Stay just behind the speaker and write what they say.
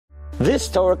This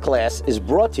Torah class is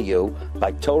brought to you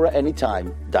by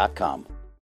TorahAnytime.com.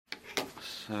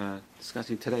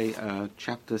 Discussing today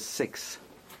chapter 6.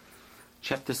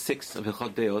 Chapter 6 of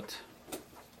Hilchot Deot.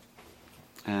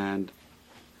 And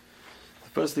the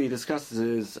first thing he discusses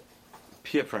is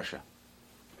peer pressure.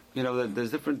 You know,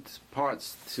 there's different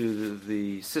parts to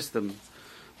the system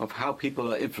of how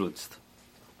people are influenced.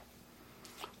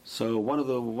 So one of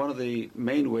the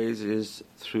main ways is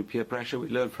through peer pressure. We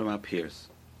learn from our peers.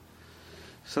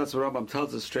 So that's what Rambam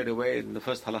tells us straight away in the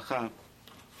first halakha,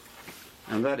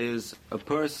 and that is a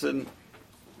person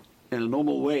in a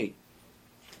normal way,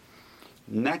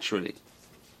 naturally,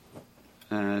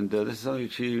 and this is something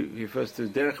which he refers to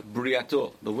derech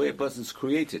briato, the way a person's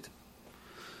created.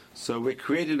 So we're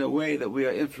created in a way that we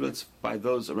are influenced by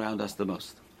those around us the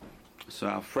most. So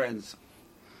our friends,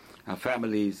 our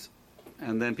families,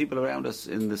 and then people around us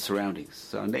in the surroundings,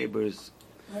 so our neighbors.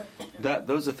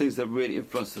 Those are things that really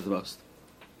influence us the most.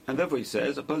 And therefore he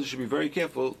says a person should be very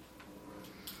careful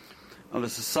on the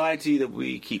society that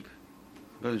we keep.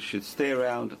 A person should stay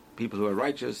around people who are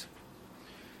righteous,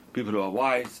 people who are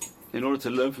wise, in order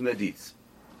to learn from their deeds.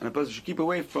 And a person should keep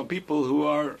away from people who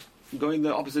are going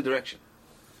the opposite direction,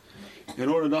 in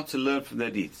order not to learn from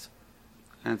their deeds.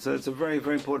 And so it's a very,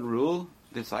 very important rule,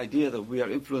 this idea that we are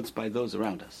influenced by those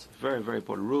around us. Very, very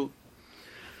important rule.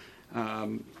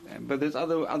 But there's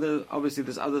obviously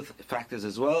there's other factors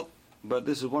as well. But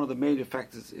this is one of the major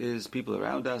factors, is people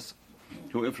around us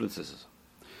who influences us.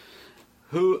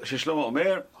 Who Shlomo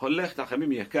Omer, Holech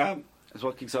Tachamim Yakam, that's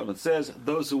what King Solomon says.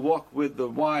 Those who walk with the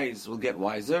wise will get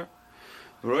wiser.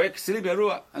 Roek Silib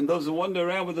Yarua, and those who wander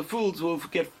around with the fools will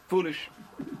get foolish.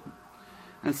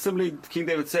 And similarly, King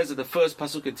David says in the first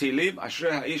pasuk in Tehillim,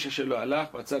 Ashrei ha'isha shelo alach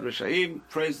b'atzad reshaim,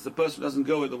 praise the person who doesn't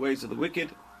go in the ways of the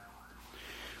wicked.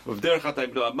 Uvderech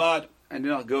hatayim lo amad, and do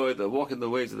not walk in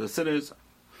the ways of the sinners.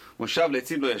 And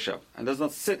does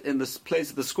not sit in this place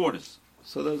of the scorners.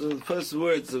 So those are the first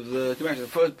words of the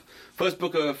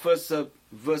first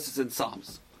verses in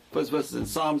Psalms. First verses in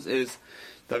Psalms is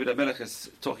David HaMelech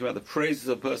is talking about the praises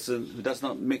of a person who does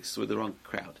not mix with the wrong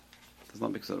crowd.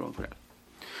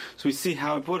 So we see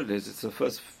how important it is. It's the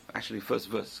first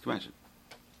verse. Imagine.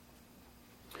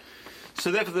 So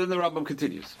therefore, then the Rambam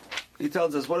continues. He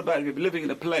tells us, what about if you're living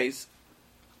in a place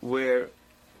where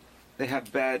they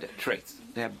have bad traits,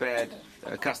 they have bad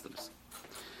customs?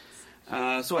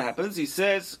 So what happens? He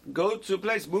says, go to a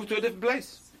place, move to a different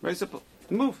place. Very simple.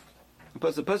 Move.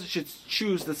 The person should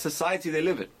choose the society they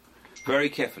live in very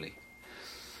carefully.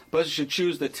 The person should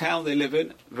choose the town they live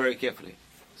in very carefully.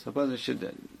 So a person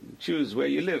should choose where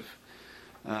you live,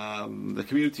 the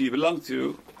community you belong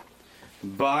to,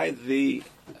 by the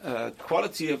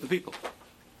quality of the people.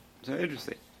 So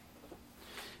interesting.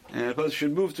 And a person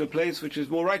should move to a place which is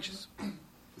more righteous.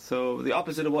 So the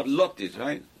opposite of what Lot did,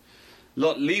 right?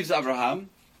 Lot leaves Abraham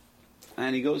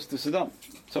and he goes to Sodom.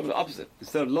 So the opposite.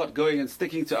 Instead of Lot going and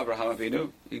sticking to Abraham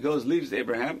Avinu, he leaves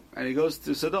Abraham and he goes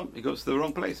to Sodom. He goes to the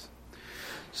wrong place.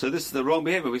 So this is the wrong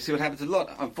behavior. We see what happened to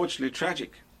Lot. Unfortunately,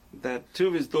 tragic. That two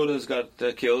of his daughters got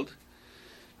killed,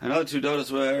 and other two daughters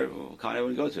can't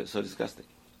even go to it. So disgusting.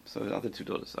 So the other two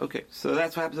daughters. Okay, so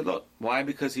that's what happened to Lot. Why?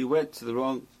 Because he went to the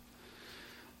wrong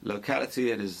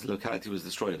locality, and his locality was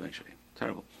destroyed eventually.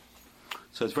 Terrible.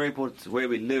 So it's very important where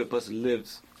we live, a person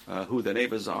lives, who their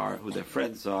neighbors are, who their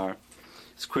friends are.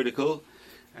 It's critical,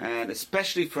 and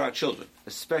especially for our children.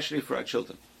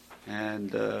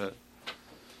 And a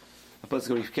person's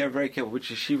going to be very careful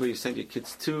which yeshiva you send your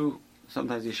kids to.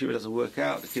 Sometimes the yeshiva doesn't work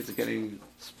out. The kids are getting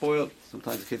spoiled.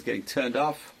 Sometimes the kids are getting turned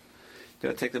off. You've got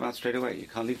to take them out straight away. You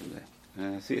can't leave them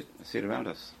there. I see it around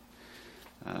us.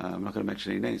 I'm not going to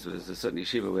mention any names, but there's a certain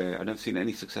yeshiva where I've never seen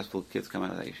any successful kids come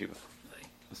out of that yeshiva.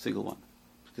 A single one.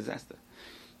 It's a disaster.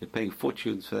 You're paying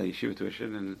fortunes for that yeshiva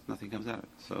tuition and nothing comes out of it.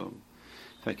 So,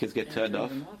 if our kids get turned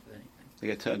off, they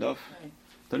get turned off,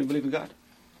 don't even believe in God.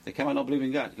 They come out not believing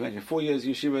in God. You imagine 4 years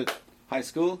yeshiva high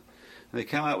school, and they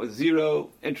come out with zero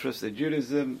interest in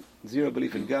Judaism, zero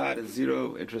belief in God, and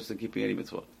zero interest in keeping any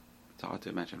mitzvot. It's hard to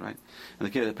imagine, right?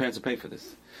 And the parents are paying for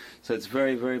this. So it's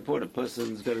very, very important. A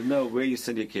person's got to know where you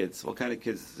send your kids, what kind of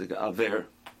kids are there,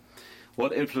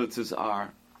 what influences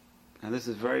are. And this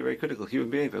is very, very critical. Human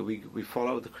behavior, we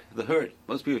follow the herd.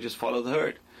 Most people just follow the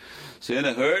herd. So you're in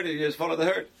a herd, and you just follow the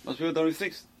herd. Most people don't even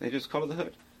think. They just follow the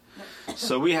herd.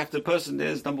 So we have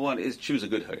to, number one is choose a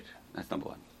good herd. That's number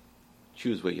one.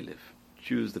 Choose where you live.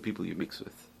 Choose the people you mix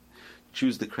with.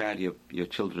 Choose the crowd your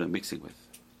children are mixing with.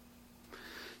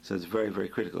 So it's very, very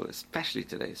critical, especially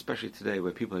today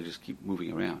where people just keep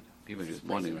moving around. People are just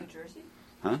wandering around. New Jersey?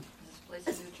 Huh? Is this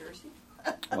place in New Jersey?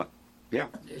 What? Yeah.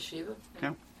 The yeshiva?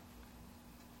 Yeah.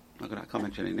 I can't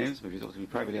mention any names, but if you talk to me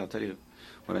privately, I'll tell you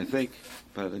what I think.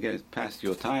 But again, it's past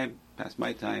your time, past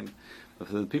my time. But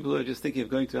for the people who are just thinking of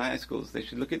going to high schools, they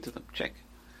should look into them, check.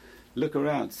 Look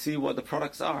around, see what the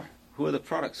products are. Who are the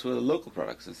products? Who are the local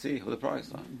products? And see who the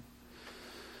products are.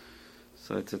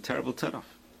 So it's a terrible turnoff.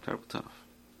 Terrible turnoff.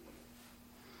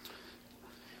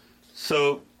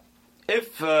 So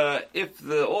if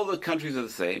all the countries are the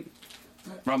same,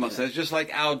 Rambam says, just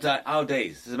like our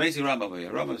days. It's amazing Rambam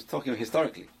here. Rambam is talking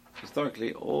historically.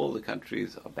 Historically, all the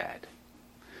countries are bad.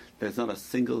 There's not a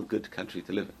single good country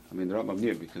to live in. I mean, the Rambam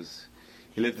knew because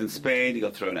he lived in Spain, he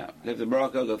got thrown out. Lived in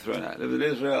Morocco, got thrown out. Lived in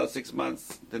Israel, 6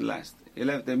 months, didn't last.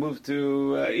 They moved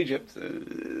to Egypt.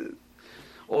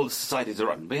 All the societies are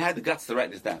rotten. But he had the guts to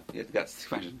write this down. He had the guts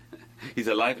to imagine. He's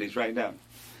alive and he's writing down.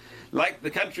 Like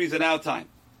the countries in our time.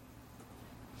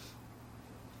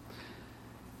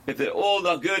 If they're all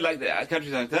not good like the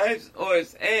countries in our times, or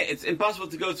it's impossible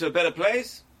to go to a better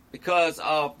place because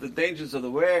of the dangers of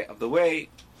the way, or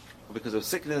because of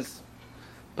sickness,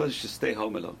 the person should stay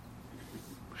home alone.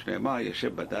 But if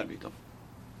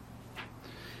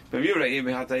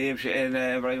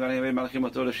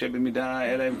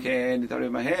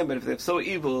they're so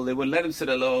evil, they wouldn't let him sit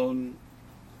alone,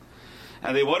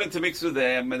 and they want him to mix with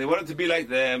them, and they want him to be like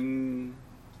them,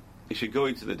 he should go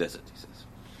into the desert, he says.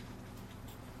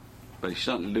 But he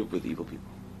should not live with evil people.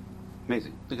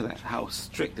 Amazing. Look at that. How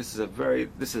strict. This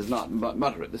is not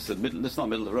moderate. This is not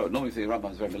middle of the road. Normally you think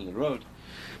Rambam is very middle of the road.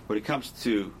 When it comes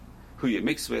to who you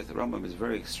mix with, Rambam is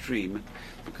very extreme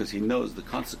because he knows the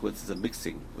consequences of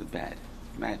mixing with bad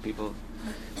people,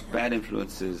 bad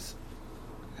influences,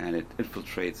 and it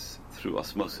infiltrates through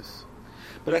osmosis.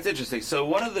 But that's interesting. So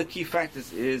one of the key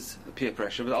factors is peer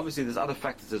pressure, but obviously there's other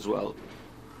factors as well.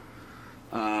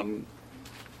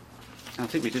 I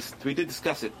think we did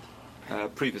discuss it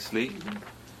previously. Mm-hmm.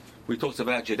 We talked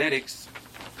about genetics,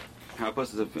 how a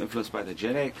person is influenced by the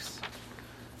genetics,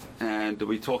 and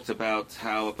we talked about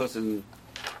how a person,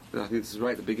 I think this is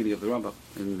right at the beginning of the Rambam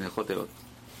in Choteot.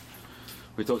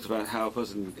 We talked about how a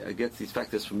person gets these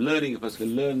factors from learning. A person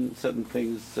can learn certain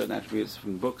things, certain attributes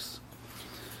from books,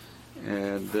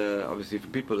 and obviously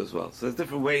from people as well. So there's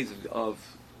different ways of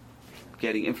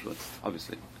getting influenced,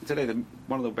 obviously. And today,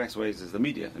 one of the best ways is the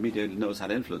media. The media knows how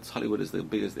to influence. Hollywood is the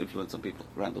biggest influence on people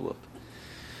around the world,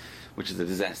 which is a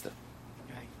disaster.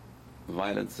 Right.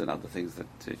 Violence and other things that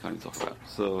you can't even talk about.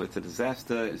 So it's a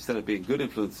disaster. Instead of being good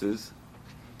influences,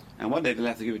 and one day they'll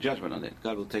have to give a judgment on it.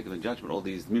 God will take it in judgment. All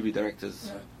these movie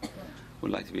directors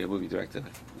would like to be a movie director,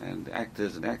 and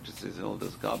actors and actresses and all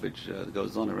this garbage that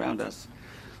goes on around us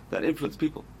that influence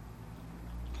people.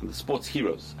 And the sports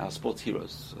heroes, our sports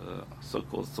heroes,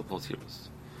 so-called heroes.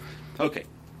 Okay,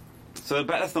 so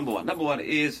that's number one. Number one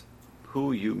is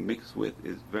who you mix with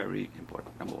is very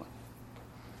important. Number one.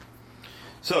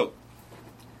 So,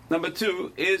 number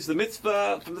two is the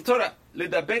mitzvah from the Torah.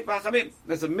 Lidabek b'achamim.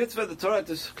 There's a mitzvah in the Torah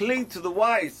to cling to the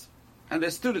wise and their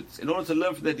students in order to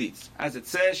learn from their deeds. As it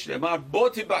says, Shlemar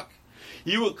botibak.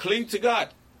 You will cling to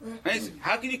God. Amazing.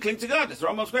 How can you cling to God? That's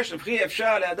Rambam's question. Is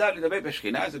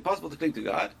it possible to cling to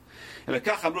God? And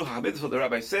that's what the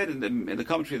rabbi said in the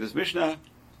commentary of this Mishnah.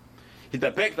 If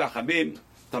you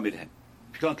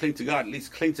can't cling to God, at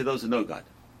least cling to those who know God.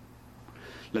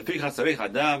 A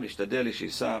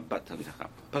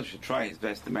person should try his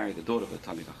best to marry the daughter of a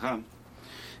Talmid Chacham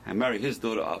and marry his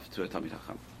daughter off to a Talmid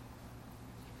Chacham.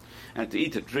 And to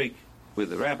eat and drink with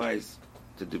the rabbis,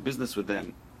 to do business with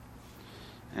them,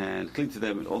 and cling to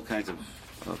them in all kinds of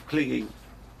clinging,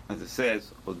 as it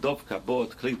says, Odov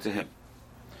kabot, cling to him.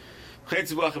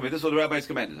 This is what the rabbis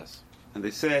commanded us. And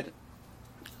they said,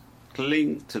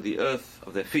 cling to the earth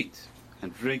of their feet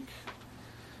and drink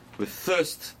with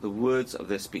thirst the words of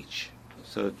their speech.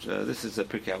 So this is a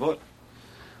Pirkei Avot.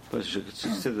 A person should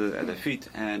sit at their feet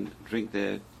and drink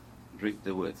their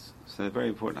words. So a very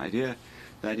important idea.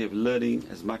 The idea of learning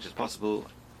as much as possible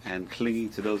and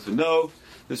clinging to those who know.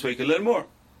 This way you can learn more.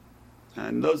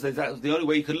 And in those days, that was the only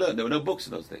way you could learn. There were no books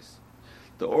in those days.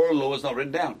 The oral law was not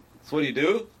written down. So what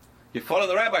do? You follow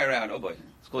the rabbi around. Oh boy,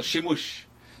 it's called shimush.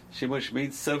 Shimush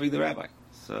means serving the rabbi.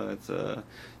 So it's so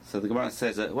the Gemara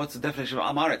says, what's the definition of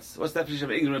amaretz? What's the definition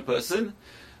of an ignorant person?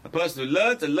 A person who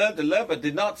learned and learned and learned, but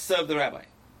did not serve the rabbi.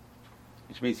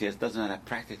 Which means he doesn't know how to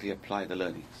practically apply the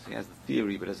learning. So he has the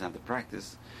theory, but doesn't have the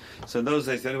practice. So in those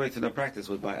days, the only way to know practice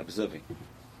was by observing.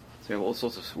 So we have all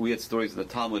sorts of weird stories in the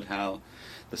Talmud how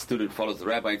the student follows the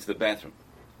rabbi into the bathroom.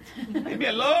 Leave me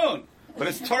alone! But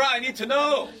it's Torah, I need to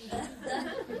know!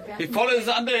 He follows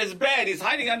under his bed, he's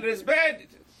hiding under his bed.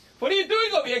 What are you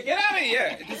doing over here? Get out of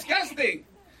here! It's disgusting!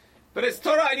 But it's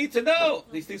Torah, I need to know!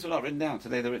 These things were not written down.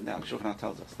 Today they're written down. Shulchan Aruch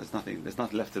tells us. There's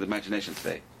nothing left to the imagination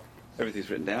today. Everything's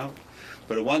written down.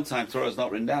 But at one time, Torah is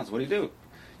not written down. So what do?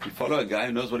 You follow a guy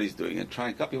who knows what he's doing and try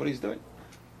and copy what he's doing.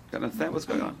 You can understand what's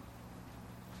going on.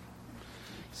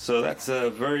 So that's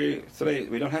today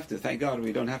we don't have to, thank God,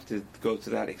 we don't have to go to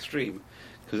that extreme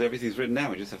because everything's written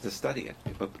down. We just have to study it.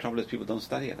 But the trouble is people don't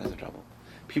study it. That's the trouble.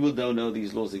 People don't know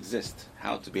these laws exist,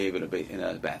 how to behave in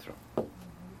a bathroom.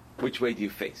 Which way do you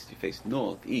face? Do you face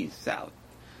north, east, south?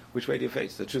 Which way do you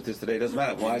face? The truth is today it doesn't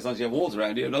matter. Why? As long as you have walls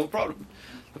around you, no problem.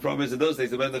 The problem is in those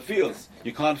days they were in the fields.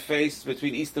 You can't face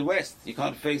between east and west. You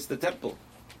can't face the temple.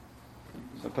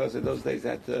 So a person in those days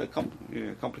had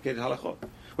complicated halachot.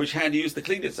 Which hand do you use to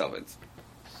clean yourself in?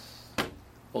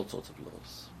 All sorts of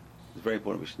laws. It's very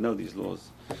important we should know these laws.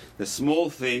 There's small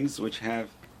things which have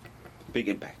big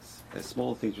impacts. There's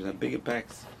small things which have big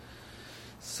impacts.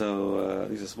 So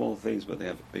these are small things, but they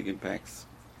have big impacts.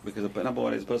 Because number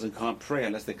one is a person can't pray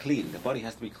unless they're clean. The body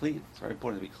has to be clean. It's very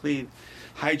important to be clean.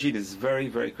 Hygiene is very,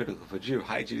 very critical for a Jew.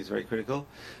 Hygiene is very critical.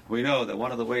 We know that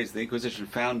one of the ways the Inquisition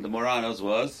found the Moranos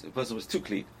was a person was too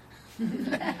clean.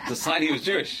 It's a sign he was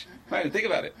Jewish. Right, think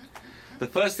about it. The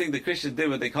first thing the Christians did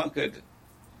when they conquered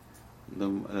the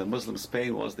Muslim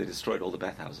Spain was they destroyed all the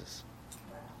bathhouses.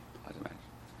 I'd imagine.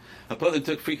 A person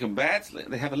took frequent baths.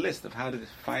 They have a list of how to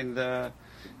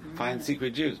find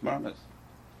secret Jews, Moranos.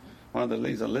 One of the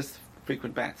things on the list: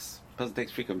 frequent baths. A person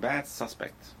takes frequent baths,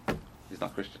 suspect. He's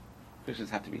not Christian. Christians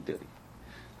have to be dirty.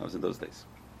 That was in those days,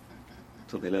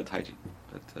 until they learned hygiene.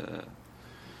 But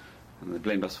and they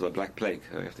blamed us for the Black Plague.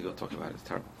 We have to go talk about it. It's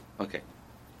terrible. Okay.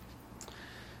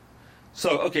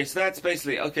 So that's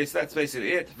basically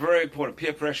it. Very important.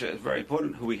 Peer pressure is very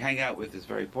important. Who we hang out with is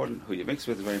very important. Who you mix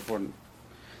with is very important.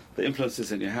 The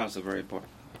influences in your house are very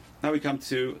important. Now we come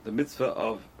to the mitzvah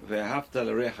of Ve'ahavta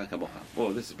l'reacha kamocha.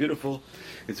 Whoa, this is beautiful.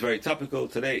 It's very topical.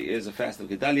 Today is a fast of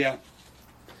Gedalia.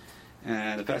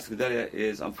 And the fast of Gedalia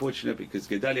is unfortunate because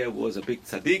Gedalia was a big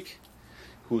tzaddik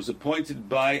who was appointed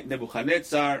by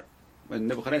Nebuchadnezzar. When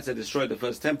Nebuchadnezzar destroyed the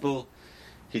first temple,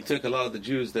 he took a lot of the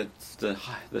Jews, the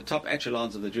top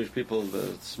echelons of the Jewish people,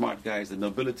 the smart guys, the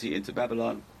nobility, into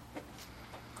Babylon.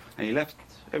 And he left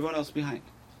everyone else behind.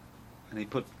 And he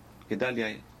put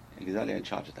Gedalia in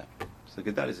charge of them. So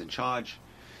Gedalia is in charge.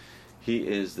 He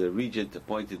is the regent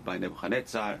appointed by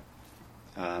Nebuchadnezzar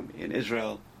in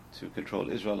Israel to control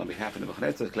Israel on behalf of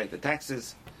Nebuchadnezzar, to collect the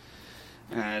taxes.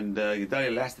 And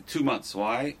Gedalia lasted 2 months.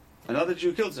 Why? Another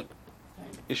Jew kills him.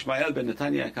 Ishmael ben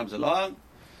Netanyah comes along,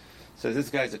 says this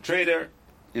guy's a traitor,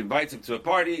 invites him to a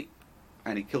party,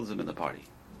 and he kills him in the party.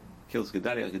 Kills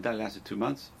Gedalia. Gedalia lasted 2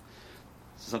 months.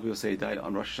 So some people say he died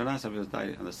on Rosh Hashanah, some people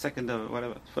died on the second of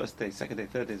whatever, first day, second day,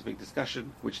 third day. There's a big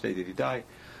discussion. Which day did he die?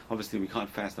 Obviously, we can't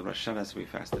fast on Rosh Hashanah, so we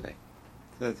fast today.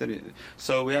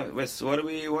 So what are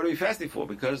we fasting for?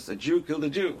 Because a Jew killed a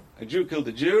Jew. A Jew killed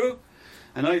a Jew.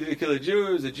 And not only did he kill a Jew,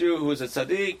 he was a Jew who was a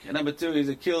tzaddik. And number two,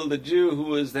 he killed a Jew who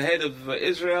was the head of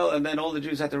Israel. And then all the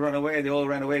Jews had to run away. They all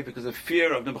ran away because of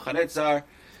fear of Nebuchadnezzar.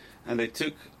 And they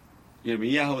took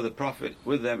Yirmiyahu, the prophet,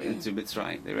 with them into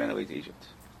Mitzrayim. They ran away to Egypt.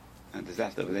 And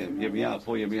disaster over there.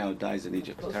 Poor Yirmiyahu dies in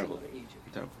Egypt. Terrible.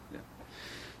 Terrible, yeah.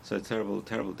 So a terrible,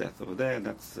 terrible death over there. And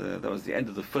that was the end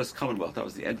of the first Commonwealth.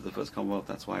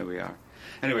 That's why we are.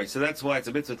 Anyway, so that's why it's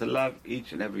a mitzvah to love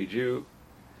each and every Jew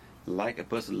like a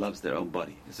person loves their own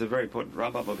body. It's a very important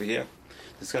Rambam over here.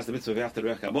 Discuss the mitzvah of Ve'ahavta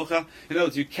l'reacha kamocha. In other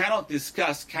words, you cannot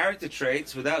discuss character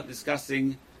traits without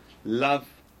discussing love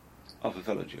of a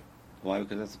fellow Jew. Why?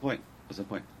 Because that's the point. What's the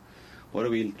point? What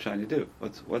are we trying to do?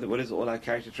 What is all our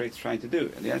character traits trying to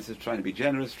do? And the answer is trying to be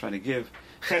generous, trying to give.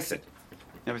 Chesed.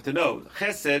 You have to know,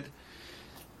 chesed,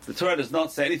 the Torah does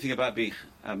not say anything about being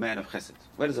a man of chesed.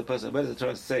 Where does the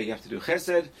Torah say you have to do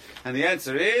chesed? And the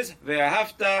answer is,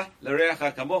 Ve'ahavta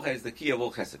l'reacha kamocha is the key of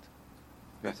all chesed.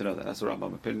 You have to know that. That's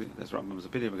Rambam's opinion.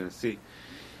 We're going to see.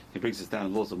 He brings us down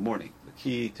in laws of mourning. The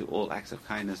key to all acts of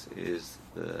kindness is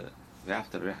the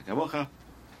Ve'ahavta l'reacha kamocha.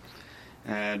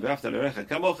 And Ve'ahavta l'reacha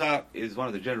kamocha is one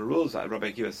of the general rules.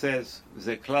 Rabbi Akiva says,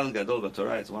 Ze klal gadol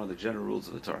b'Torah. It's one of the general rules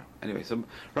of the Torah. Anyway, so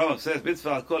Rambam says, Mitzvah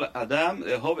al kol adam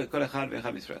le'hov et kol echad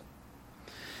ve'echad Yisrael.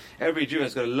 Every Jew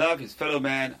has got to love his fellow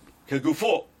man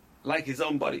kegufo, like his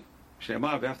own body.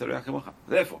 She'emar Ve'ahavta l'reacha kamocha.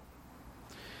 Therefore,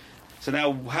 so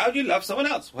now, how do you love someone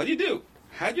else? What do you do?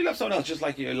 How do you love someone else just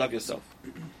like you love yourself?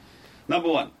 Number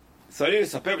one,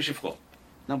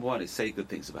 number one is say good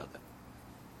things about them.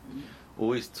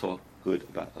 Always talk good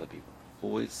about other people.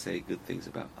 Always say good things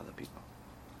about other people.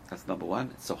 That's number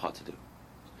one. It's so hard to do.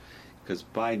 Because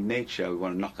by nature, we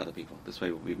want to knock other people. This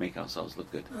way we make ourselves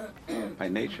look good. By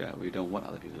nature, we don't want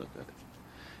other people to look good.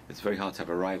 It's very hard to have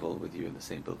a rival with you in the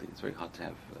same building. It's very hard to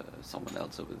have someone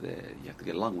else over there you have to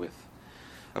get along with.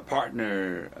 A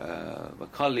partner, a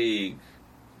colleague.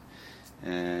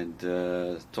 and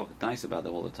talk nice about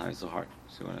them all the time. It's so hard.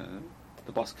 So when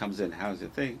the boss comes in, how's your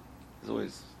thing? There's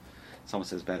always someone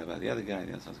says bad about the other guy,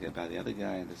 the other someone says bad about the other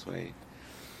guy, and this way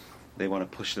they want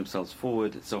to push themselves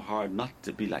forward. It's so hard not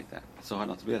to be like that. It's so hard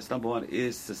not to be that. So number one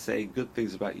is to say good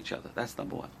things about each other. That's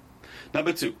number one.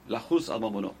 Number two, lachus al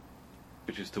mamono,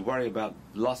 which is to worry about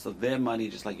loss of their money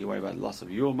just like you worry about loss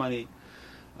of your money.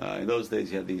 In those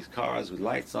days you had these cars with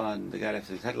lights on, the guy left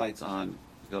his headlights on,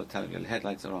 you go tell him your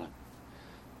headlights are on.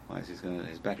 Why is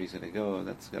his battery's going to go?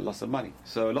 That's a loss of money.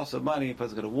 So loss of money, a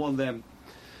person's going to warn them.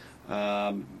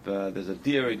 There's a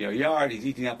deer in your yard, he's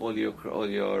eating up all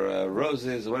your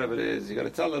roses or whatever it is. You've got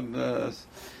to tell them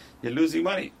you're losing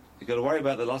money. You've got to worry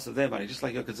about the loss of their money. Just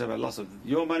like you're concerned about the loss of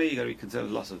your money, you've got to be concerned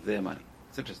with the loss of their money.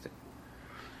 It's interesting.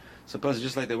 So a person,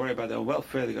 just like they worry about their own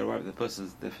welfare, they've got to worry about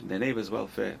their neighbor's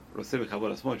welfare.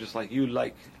 Just like you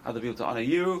like other people to honor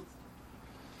you,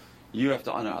 you have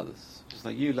to honor others. Just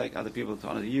like you like other people to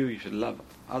honor you, you should love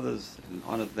others and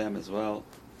honor them as well.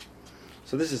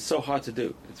 So this is so hard to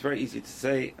do. It's very easy to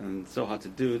say and so hard to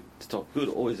do, to talk good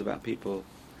always about people,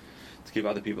 to give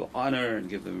other people honor and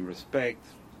give them respect,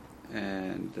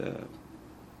 and to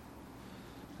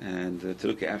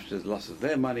look after the loss of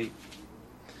their money.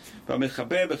 A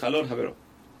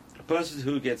person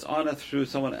who gets honor through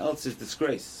someone else's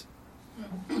disgrace.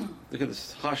 Look at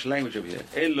this harsh language over here.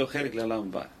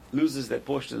 Loses their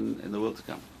portion in the world to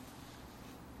come.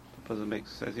 The person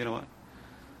says, you know what?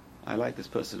 I like this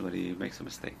person when he makes a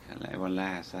mistake, and everyone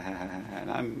laughs,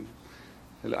 and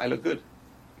I look good.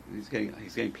 He's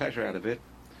getting pleasure out of it.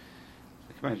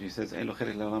 Imagine he says, "There's no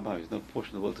portion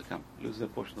of the world to come." Lose their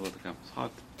portion of the world to come. It's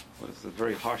hard. Well, it's a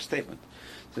very harsh statement.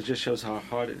 So it just shows how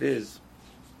hard it is.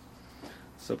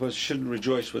 So a person shouldn't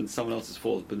rejoice when someone else has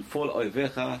fallen. Ben fall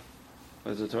oivecha.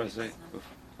 What does the Torah say?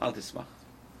 Al tismach.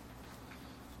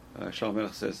 Shlomo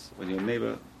Melech says,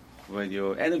 when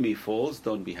your enemy falls,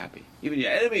 don't be happy. Even your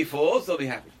enemy falls, don't be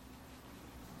happy.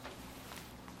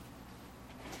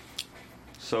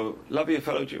 So, love your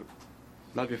fellow Jew.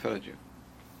 Love your fellow Jew.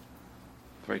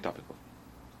 Very topical.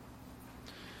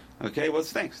 Okay,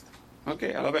 what's next?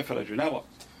 Okay, I love my fellow Jew. Now what?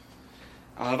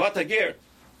 Ahavat Hagir.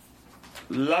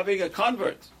 Loving a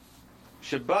convert.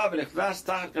 Sheba v'nechnas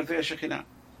tachat kanfei Shekhinah.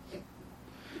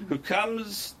 Who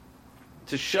comes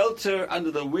to shelter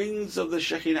under the wings of the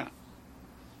Shekhinah.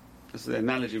 This is the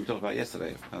analogy we talked about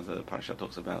yesterday. How the parasha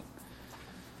talks about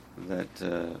that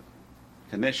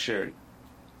Kanesher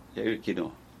Yair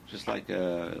Kino, just like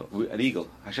an eagle.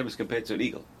 Hashem is compared to an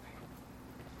eagle.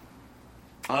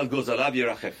 Al goes alav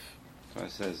yerachef. So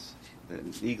it says that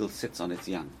an eagle sits on its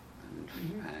young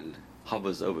and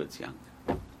hovers over its young.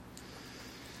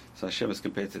 So Hashem is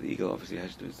compared to the eagle. Obviously,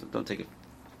 don't take it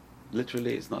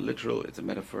literally. It's not literal. It's a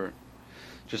metaphor.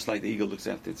 Just like the eagle looks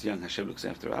after its young, Hashem looks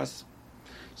after us.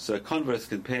 So a convert is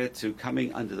compared to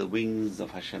coming under the wings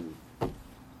of Hashem,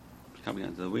 coming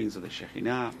under the wings of the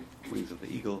Shekhinah, wings of the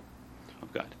eagle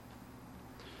of God.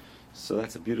 So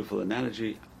that's a beautiful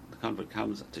analogy. The convert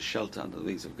comes to shelter under the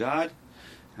wings of God,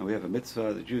 and we have a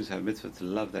mitzvah. The Jews have a mitzvah to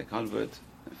love that convert.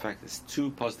 In fact, there's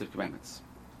 2 positive commandments.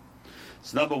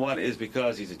 So number 1 is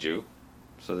because he's a Jew,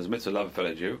 so there's mitzvah love a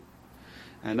fellow Jew,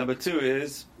 and number 2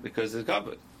 is because there's a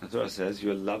convert. The Torah says you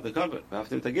will love the convert.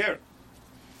 V'aftim tagir.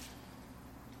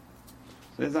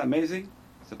 So isn't that amazing?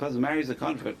 So the person marries a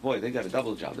convert, boy, they got a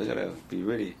double job. They got to be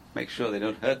really make sure they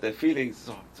don't hurt their feelings.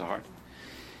 It's hard.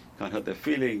 You can't hurt their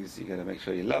feelings. You got to make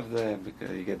sure you love them,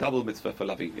 because you get double mitzvah for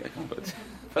loving a convert. The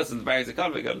person marries a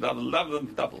convert, you got to love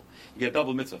them double. You get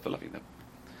double mitzvah for loving them.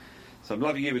 So I'm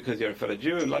loving you because you're a fellow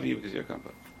Jew, and loving you because you're a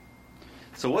convert.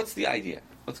 So what's the idea?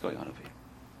 What's going on over here?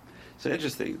 So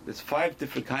interesting. There's 5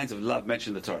 different kinds of love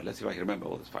mentioned in the Torah. Let's see if I can remember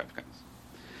all those 5 kinds.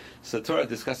 So the Torah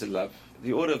discusses love.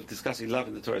 The order of discussing love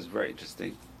in the Torah is very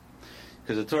interesting,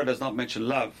 because the Torah does not mention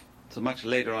love so much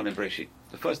later on in Bereshit.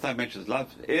 The first time it mentions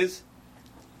love is,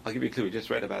 I'll give you a clue, we just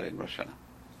read about it in Rosh Hashanah.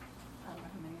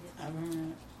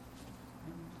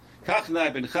 Kach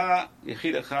na'e bincha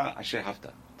yechidecha asher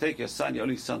hafta. Take your son, your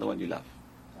only son, the one you love.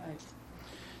 Right.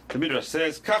 The Midrash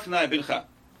says, Kach na'e bincha.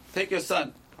 Take your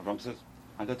son. Avraham says,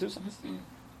 I got 2 sons.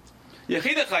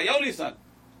 Yechidecha, your only son.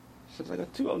 He says, I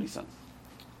got 2 only sons.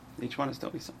 Each one is 2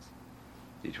 only sons.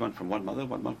 Each one from one mother,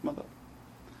 one mother.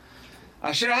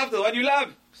 Asher hafta, the one you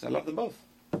love. Because I love them both.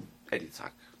 Ed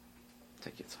Yitzhak.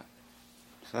 Take Yitzhak.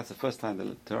 So that's the first time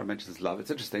the Torah mentions love.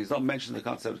 It's interesting. It's not mentioned the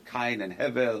concept of Cain and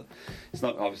Hevel. It's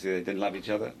not, obviously they didn't love each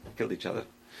other, killed each other.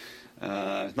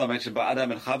 It's not mentioned by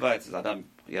Adam and Chava. It says Adam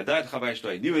Yadad Chava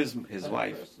Eshto. He knew his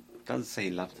wife. It doesn't say he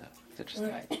loved her. It's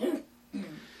interesting.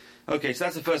 Okay, so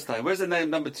that's the first time. Where's the name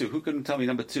number 2? Who can tell me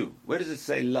number 2? Where does it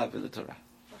say love in the Torah?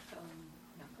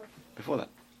 Before that.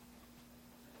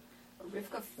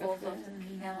 Rivka falls off the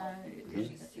camel.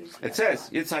 It says,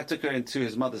 Yitzhak took her into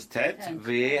his mother's tent,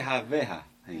 ve'ehaveha,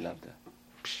 and he loved her.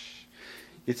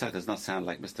 Yitzhak does not sound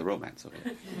like Mr. Romance over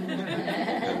here.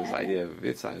 This idea of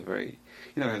Yitzhak is very...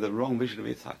 we have the wrong vision of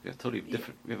Yitzhak. We have totally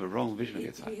different... We have a wrong vision of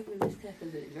Yitzhak.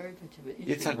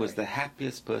 Yitzhak was the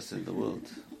happiest person in the world.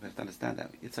 We have to understand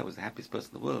that. Yitzhak was the happiest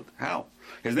person in the world. How?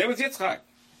 His name was Yitzhak.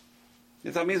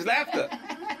 Yitzhak means laughter.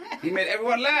 He made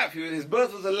everyone laugh. His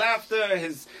birth was a laughter.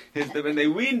 When they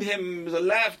weaned him, it was a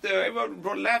laughter. Everyone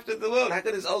brought laughter to the world. How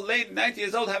could this old lady, 90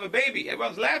 years old, have a baby?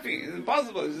 Everyone's laughing. It's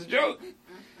impossible. It's a joke.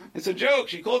 It's a joke.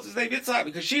 She calls his name Yitzhak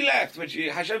because she laughed when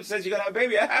Hashem says you're going to have a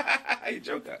baby. You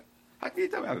joker. How can you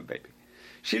tell me I have a baby?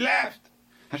 She laughed.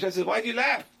 Hashem says, why do you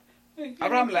laugh?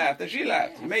 Abraham laughed and she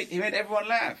laughed. He made everyone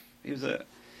laugh. He was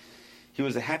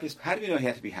the happiest. How do we know he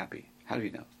had to be happy? How do we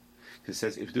know? Because it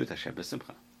says, if do it Hashem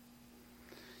b'simcha.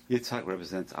 Yitzhak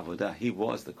represents avodah. He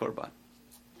was the korban.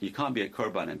 You can't be a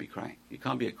korban and be crying. You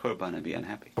can't be a korban and be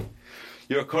unhappy.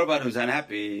 You're a korban who's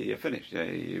unhappy, you're finished.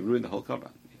 You ruin the whole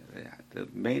korban. The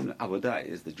main avodah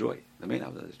is the joy. The main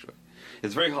avodah is joy.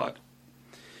 It's very hard.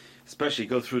 Especially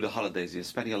go through the holidays. You're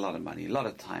spending a lot of money, a lot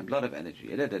of time, a lot of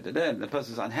energy. And the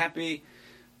person's unhappy.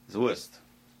 It's the worst.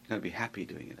 You've got to be happy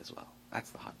doing it as well. That's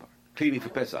the hard part. Cleaning for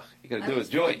Pesach. You've got to do it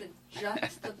with joy. The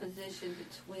juxtaposition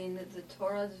between the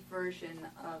Torah's version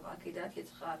of Akedat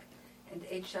Yitzchak and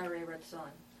Eight Sharei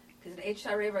Ratzon. Because in Eight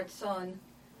Sharei Ratzon,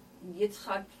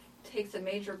 Yitzchak takes a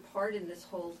major part in this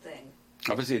whole thing.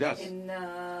 Obviously he does. In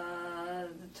the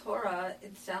Torah,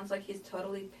 it sounds like he's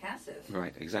totally passive.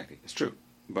 Right, exactly. It's true.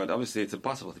 But obviously it's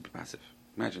impossible to be passive.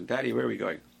 Imagine, Daddy, where are we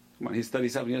going? Come on, he's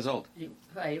 37 years old.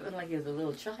 Right, it was like he was a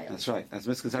little child. That's right. That's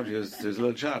misconception. He was a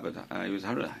little child, but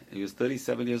he was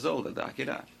 37 years old at the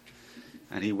Akedah.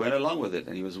 And he went along with it,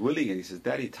 and he was willing, and he says,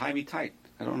 Daddy, tie me tight.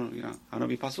 I don't know, I don't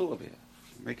be pasul over here.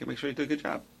 Make sure you do a good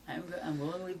job. I'm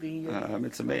willingly being your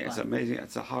it's amazing.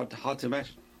 It's hard to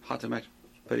imagine.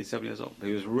 37 years old. But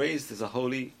he was raised as a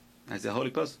holy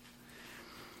person.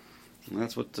 And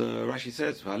that's what Rashi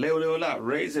says.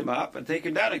 Raise him up and take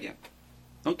him down again.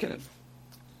 Don't kill him.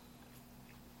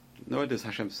 Nor does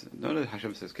Hashem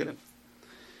says kill him.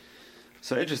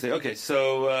 So interesting. Okay,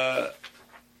 so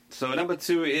number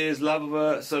two is love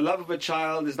of a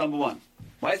child is number one.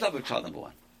 Why is love of a child number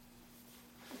one?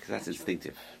 Because that's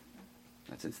instinctive.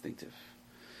 That's instinctive.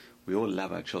 We all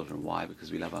love our children. Why?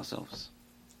 Because we love ourselves.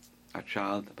 A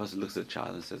person looks at a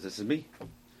child and says, this is me.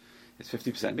 It's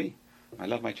 50% me. I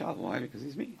love my child. Why? Because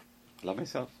he's me. I love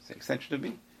myself. It's an extension of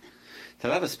me. To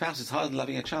love a spouse is harder than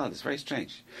loving a child. It's very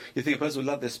strange. You think a person would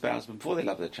love their spouse before they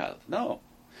love their child. No.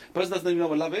 A person doesn't even know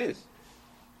what love is.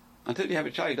 Until you have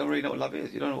a child, you don't really know what love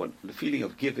is. You don't know what the feeling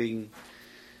of giving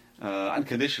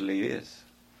unconditionally is.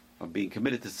 Of being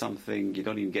committed to something you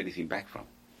don't even get anything back from.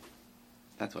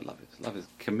 That's what love is. Love is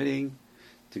committing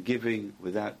to giving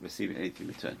without receiving anything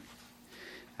in return.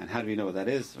 And how do we know what that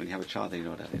is? When you have a child, then you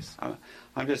know what that is.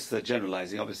 I'm just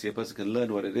generalizing. Obviously, a person can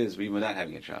learn what it is even without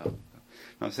having a child.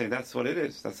 I'm saying that's what it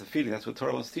is. That's the feeling. That's what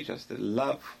Torah wants to teach us. That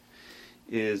love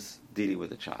is dealing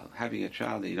with a child. Having a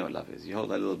child, then you know what love is. You hold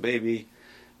that little baby,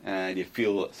 and you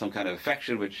feel some kind of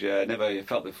affection which never you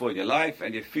felt before in your life,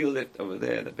 and you feel it over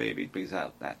there. The baby brings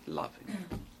out that love in you.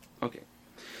 Okay.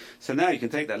 So now you can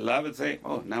take that love and say,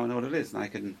 oh, now I know what it is. Now I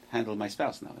can handle my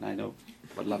spouse now, and I know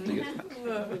what love to give.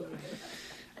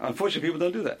 Unfortunately, people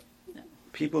don't do that.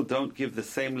 People don't give the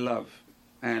same love.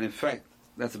 And in fact,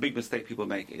 that's a big mistake people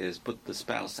make, is put the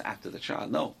spouse after the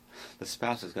child. No, the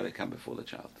spouse has got to come before the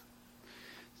child.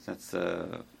 That's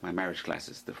my marriage class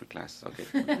is a different class. Okay.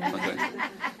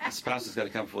 The spouse has got to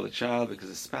come before the child because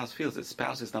the spouse feels it.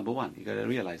 Spouse is number one. You've got to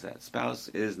realize that. Spouse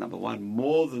is number one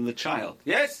more than the child.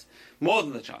 Yes? More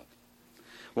than the child.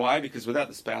 Why? Because without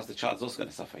the spouse, the child is also going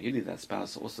to suffer. You need that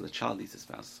spouse. Also, the child needs the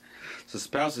spouse. So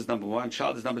spouse is number one,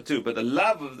 child is number two. But the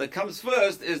love that comes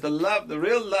first is the love, the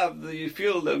real love that you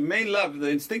feel, the main love, the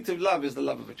instinctive love is the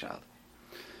love of a child.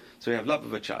 So we have love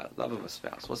of a child, love of a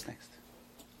spouse. What's next?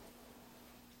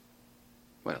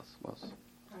 What else?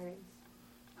 Parents.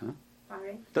 Huh?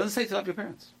 Parents. It doesn't say to love your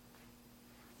parents.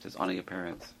 It says honor your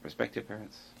parents, respect your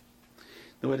parents.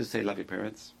 No way to say love your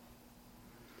parents.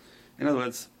 In other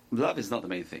words, love is not the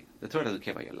main thing. The Torah doesn't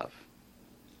care about your love.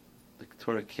 The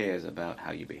Torah cares about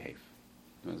how you behave.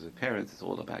 As a parent, it's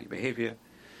all about your behavior.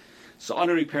 So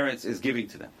honoring parents is giving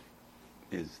to them,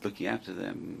 is looking after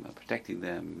them, protecting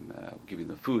them, giving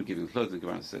them food, giving them clothing. The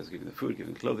Quran says giving them food,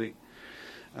 giving them clothing.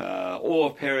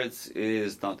 Or parents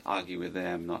is not arguing with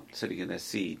them, not sitting in their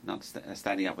seat, not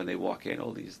standing up when they walk in.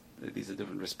 All these are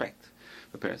different respect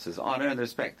for parents. There's honor and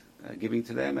respect, giving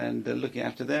to them and looking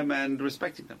after them and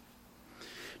respecting them.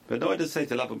 But no one does say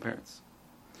to love on parents.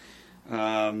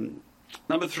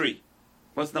 Number 3.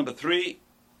 What's number 3?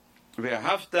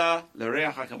 Ve'ahavta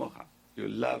l'reacha kamocha. You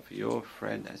love your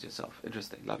friend as yourself.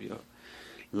 Interesting. Love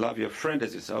your friend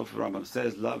as yourself. Rambam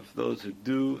says, love those who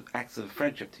do acts of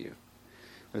friendship to you.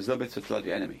 There's no mitzvah to love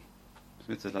your enemy. There's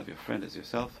mitzvah to love your friend as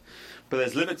yourself. But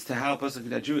there's limits to how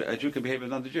a Jew can behave with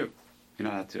another Jew. You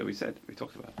know how to, we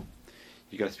talked about it.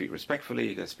 You got to speak respectfully.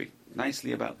 You got to speak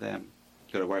nicely about them.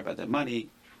 You got to worry about their money.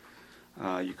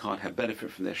 You can't have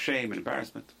benefit from their shame and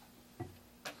embarrassment.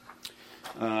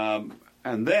 And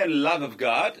then love of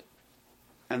God.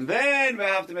 And then we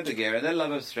have to mitigator, and then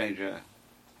love of stranger.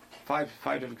 Five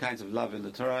different kinds of love in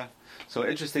the Torah. So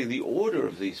interesting, the order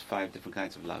of these 5 different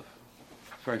kinds of love.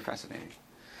 Very fascinating.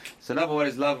 So number 1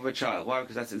 is love of a child. Why?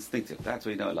 Because that's instinctive. That's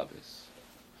what you know what love is.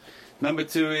 Number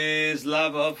 2 is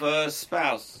love of a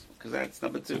spouse. Because that's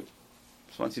number 2. So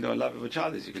once you know what love of a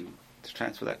child is, you can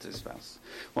transfer that to a spouse.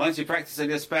 Once you practice on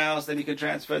your spouse, then you can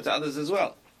transfer it to others as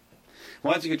well.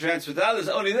 Once you can transfer to others,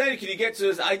 only then can you get to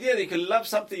this idea that you can love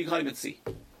something you can't even see.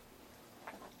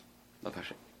 Love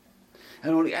Hashem.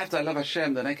 And only after I love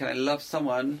Hashem, then I can love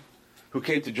someone who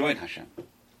came to join Hashem.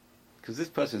 Because this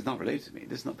person is not related to me.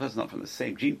 This person is not from the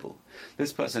same gene pool.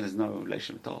 This person has no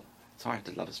relation at all. It's hard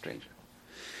to love a stranger.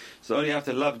 So only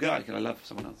after love God can I love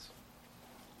someone else.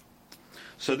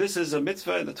 So this is a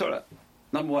mitzvah in the Torah.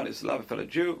 Number 1 is to love a fellow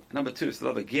Jew. Number 2 is to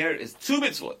love a ger. Is 2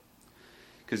 mitzvot.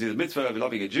 Because there's a mitzvah of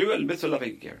loving a Jew and a mitzvah of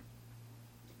loving a ger.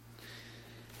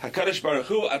 HaKadosh Baruch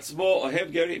Hu atzmo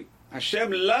ohev gerim.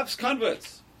 Hashem loves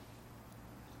converts.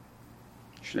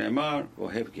 Shneimar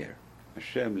ohev ger.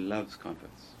 Hashem loves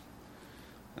converts.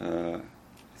 It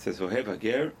says ohev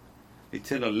hager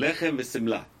iten lo lechem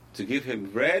v'simla, to give him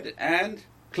bread and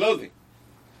clothing.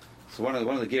 So one of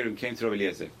the gerim came to Rabbi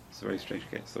Eliezer. It's a very strange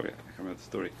story. I can't remember the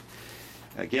story.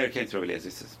 A ger came to Rabbi Eliezer.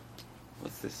 He says,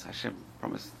 "What's this? Hashem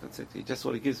promised. That's it. He just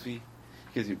what he gives me.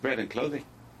 He gives me bread and clothing.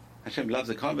 Hashem loves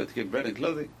a convert to give bread and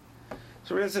clothing."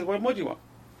 So Rabbi Eliezer said, "What more do you want?"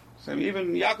 So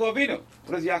even Yaakov Avinu.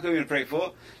 What does Yaakov Avinu pray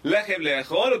for? Lechem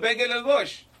le'echol u'beged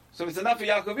le'lbosh. So if it's enough for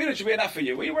Yaakov Avinu, it should be enough for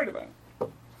you. What are you worried about?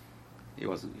 He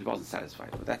wasn't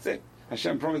satisfied. But that's it.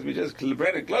 Hashem promised me just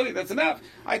bread and clothing. That's enough.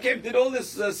 I did all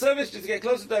this service just to get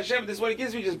closer to Hashem. This is what He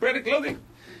gives me, just bread and clothing.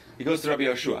 He goes to Rabbi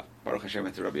Yoshua. Baruch Hashem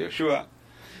went to Rabbi Yoshua.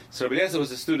 So Rabbi Eliezer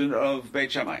was a student of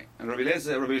Beit Shammai, and Rabbi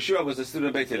Yoshua was a student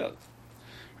of Beit Hillel.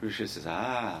 Rabbi Yoshua says,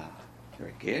 you're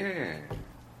a ger.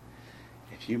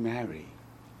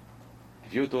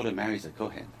 If your daughter marries a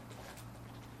Kohen,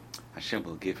 Hashem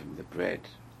will give him the bread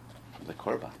from the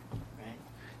Korban. Right.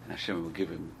 And Hashem will give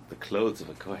him the clothes of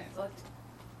a Kohen. But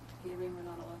Gerim were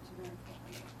not allowed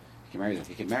to marry.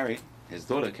 He can marry, his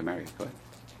daughter can marry a Kohen.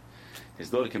 His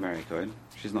daughter can marry a Kohen.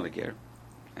 She's not a ger.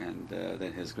 And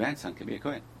then his grandson can be a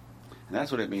Kohen. And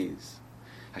that's what it means.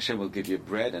 Hashem will give you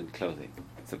bread and clothing.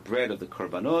 It's the bread of the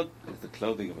Korbanot, and it's the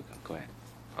clothing of a Kohen.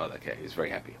 Oh, okay, he was very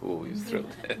happy. Oh, he was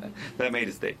thrilled. That made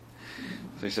his day.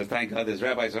 So he said, thank God there's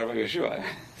rabbis Rabbi Yeshua.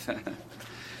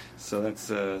 So that's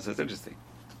interesting.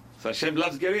 So Hashem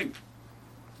loves Gerim.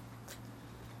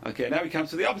 Okay, now we come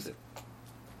to the opposite.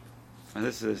 And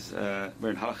this is, we're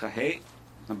in Halacha Hey,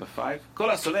 number 5. Kol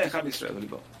ha'soneh echad Yisrael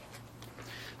v'libo.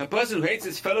 A person who hates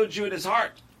his fellow Jew in his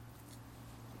heart,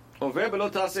 over below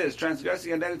ta'aseh, is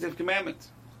transgressing a negative commandment.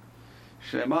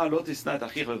 Shneimar lo tisna et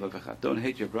achicha b'levavecha. Don't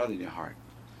hate your brother in your heart.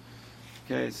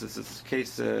 Okay, so this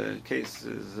case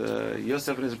is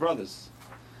Yosef and his brothers.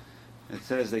 It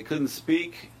says they couldn't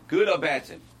speak good or bad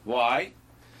to him. Why? It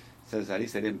says at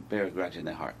least they didn't bear a grudge in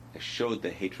their heart. They showed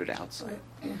the hatred outside.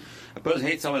 A person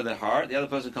hates someone in their heart, the other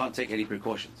person can't take any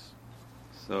precautions.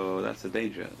 So that's the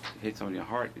danger. You hate someone in your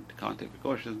heart, you can't take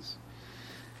precautions.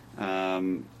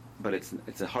 But it's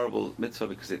a horrible mitzvah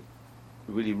because it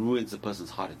really ruins a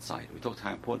person's heart inside. We talked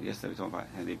how important yesterday. We talked about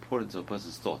the importance of a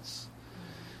person's thoughts.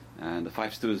 And the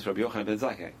 5 students, Rabbi Yochanan ben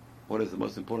Zakkai. What is the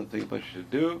most important thing a person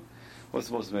should do? What's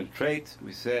the most important trait?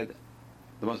 We said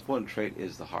the most important trait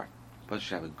is the heart. A person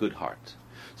should have a good heart.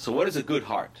 So what is a good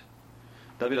heart?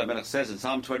 David HaMelech says in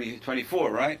Psalm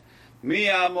 24, right? Mi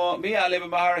aleh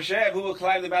b'mahar Hashem, who will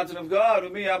climb the mountain of God?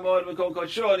 Mi amod b'kom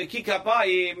kodsho, niki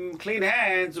kapayim, clean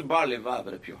hands, u'bar levav,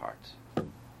 but a pure heart.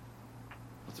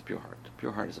 What's a pure heart? A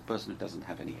pure heart is a person who doesn't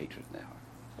have any hatred in their heart.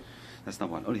 That's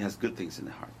not one. Only has good things in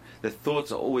their heart. Their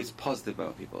thoughts are always positive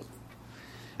about people.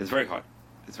 It's very hard.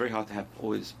 It's very hard to have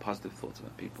always positive thoughts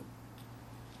about people.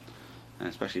 And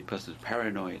especially a person who's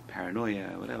paranoia,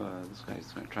 whatever. This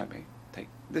guy's going to try to take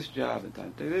this job and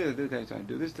trying to do this. This guy's trying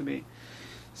to do this to me.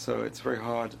 So it's very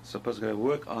hard. So a person's going to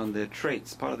work on their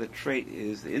traits. Part of the trait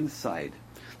is the inside,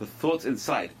 the thoughts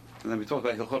inside. And then we talked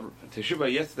about Hilchot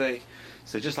Teshuvah yesterday.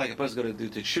 So just like a person going to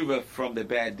do Teshuvah from their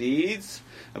bad deeds,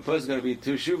 a person going to be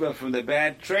Teshuvah from their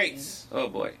bad traits. Oh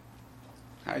boy.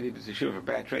 How do you do Teshuvah for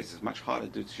bad traits? It's much harder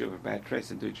to do Teshuvah for bad traits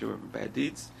than do Teshuvah for bad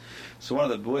deeds. So one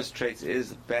of the worst traits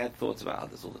is bad thoughts about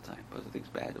others all the time. A person thinks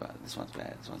bad about it. This one's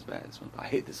bad, this one's bad, this one. I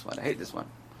hate this one, I hate this one.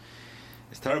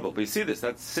 It's terrible. But you see this,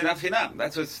 that's Sinat Chinam.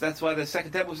 That's why the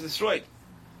second temple was destroyed.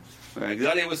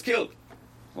 Gedaliah was killed.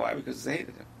 Why? Because they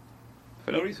hated him.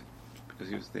 For no reason.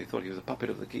 Because they thought he was a puppet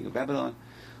of the king of Babylon.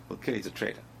 Well, kill, he's a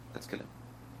traitor. Let's kill him.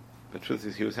 The truth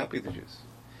is, he was helping the Jews.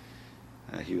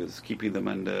 He was keeping them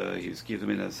in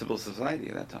a civil society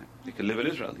at that time. They could live in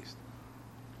Israel at least.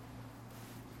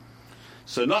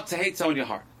 So not to hate someone in your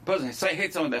heart. A person who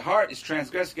hates someone in their heart is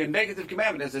transgressing a negative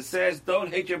commandment, as it says,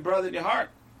 don't hate your brother in your heart.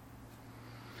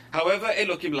 However,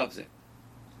 Elohim loves it.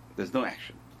 There's no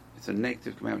action. It's a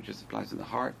negative commandment, just applies in the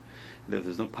heart.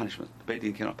 There's no punishment. The Beit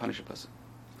Din cannot punish a person.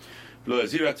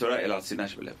 It's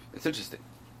interesting.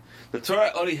 The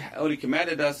Torah only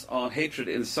commanded us on hatred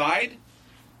inside,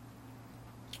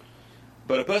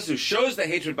 but a person who shows the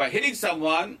hatred by hitting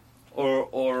someone or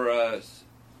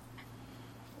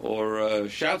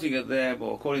shouting at them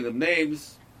or calling them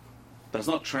names does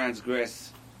not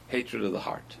transgress hatred of the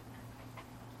heart.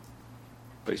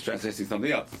 But he's transgressing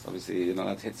something else. Obviously, you're not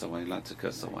allowed to hit someone, you're not allowed to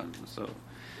curse someone. So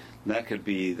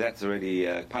that's already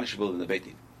punishable in the Beit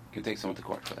Din. You can take someone to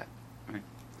court for that. Right?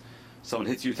 Someone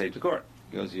hits you, take him to court.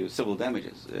 It goes to you civil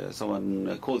damages.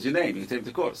 Someone calls your name, you can take him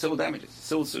to court. Civil damages,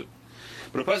 civil suit.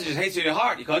 But a person just hates you in your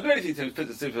heart, you can't do anything to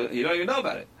him. You don't even know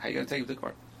about it. How are you going to take him to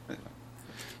court?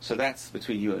 So that's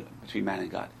between man and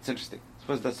God. It's interesting.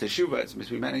 Suppose that's Teshuvah, it's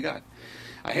between man and God.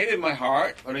 I hate it in my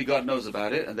heart, only God knows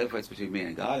about it, and therefore it's between me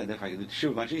and God, and therefore I can do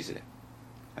Teshuvah much easier.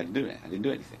 I didn't do it. I didn't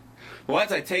do anything. But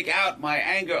once I take out my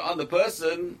anger on the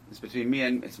person, it's between me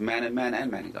and it's man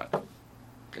and God.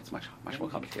 It's much more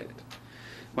complicated.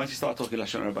 Once you start talking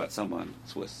Lashon Hara about someone,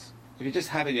 it's worse. If you just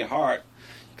have it in your heart,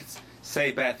 you can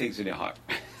say bad things in your heart.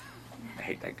 I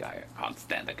hate that guy. I can't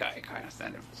stand that guy. I can't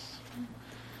stand him.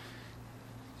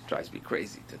 It drives me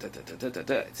crazy.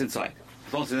 It's inside.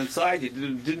 As long as it's inside, you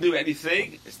didn't do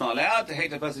anything. It's not allowed to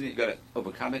hate a person. You've got to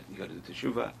overcome it. You've got to do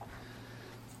Teshuvah.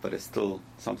 But it's still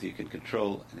something you can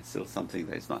control, and it's still something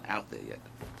that is not out there yet.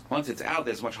 Once it's out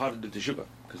there, it's much harder to do Teshuvah,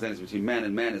 because then it's between man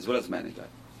and man as well as man and God.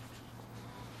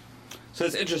 So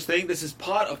it's interesting. This is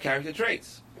part of character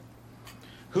traits.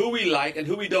 Who we like and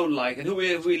who we don't like, and who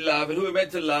we love, and who we're meant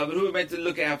to love, and who we're meant to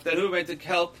look after, and who we're meant to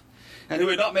help, and who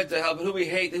we're not meant to help, and who we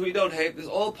hate, and who we don't hate. It's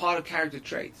all part of character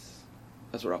traits.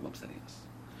 That's what Rambam's telling us.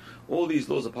 All these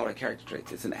laws are part of character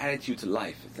traits. It's an attitude to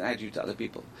life. It's an attitude to other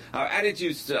people. Our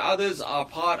attitudes to others are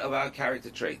part of our character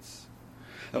traits.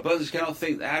 A person cannot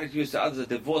think that attitudes to others are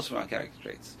divorced from our character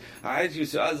traits. Our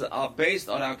attitudes to others are based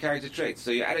on our character traits.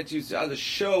 So your attitudes to others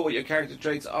show what your character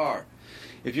traits are.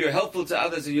 If you're helpful to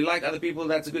others and you like other people,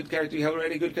 that's a good character. You have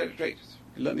already good character traits.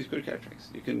 You learn these good character traits.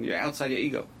 You're outside your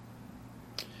ego.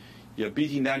 You're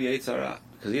beating down your Yetzer Hara,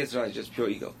 because the Yetzer Hara is just pure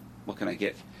ego. What can I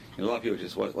get? A lot of people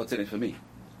just, what's in it for me?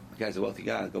 The guy's a wealthy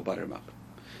guy, I'll go butter him up.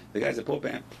 The guy's a poor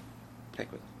man,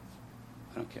 heck with him.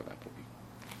 I don't care about poor people.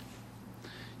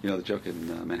 You know the joke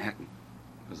in Manhattan.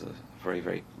 It was a very,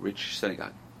 very rich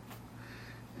synagogue.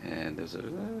 And there's a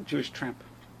Jewish tramp.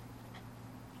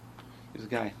 He's a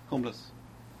guy, homeless.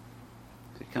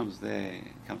 So he comes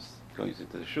going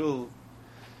into the shul,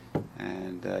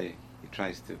 and he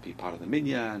tries to be part of the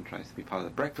minyan, tries to be part of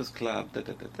the breakfast club,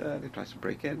 He tries to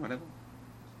break in, whatever.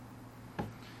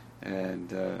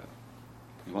 And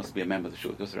he wants to be a member of the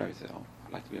shul. He goes to the rabbi and says,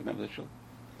 I'd like to be a member of the shul.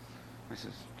 I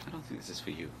says, I don't think this is for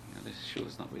you. This shul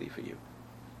is not really for you.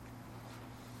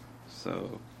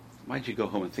 So why don't you go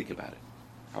home and think about it?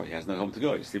 Oh, he has no home to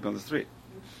go. He's sleeping on the street.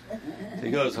 So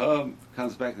he goes home,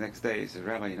 comes back the next day. He says,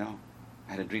 Rabbi, I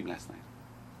had a dream last night.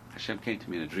 Hashem came to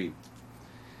me in a dream.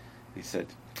 He said,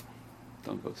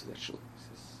 don't go to that shul. He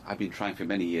says, I've been trying for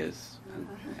many years,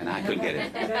 and I couldn't get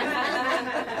it.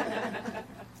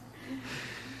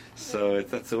 So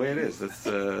that's the way it is.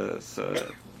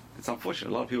 It's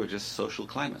unfortunate. A lot of people are just social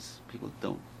climbers. People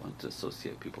don't want to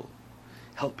associate people,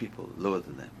 help people lower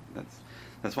than them.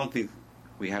 That's one thing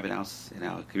we have in our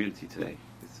community today.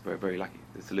 It's very, very lucky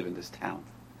to live in this town.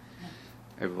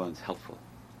 Everyone's helpful.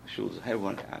 Shuls,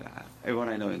 everyone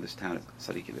I know in this town is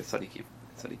tzaddikim.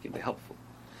 They're helpful,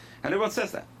 and everyone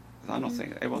says that. I'm not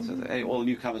saying that. Everyone says that. Hey, all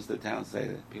newcomers to the town say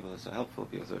that people are so helpful,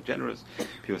 people are so generous,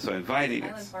 people are so inviting.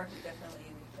 Island Park is definitely unique.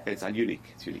 It's unique.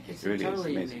 It's unique. It's it really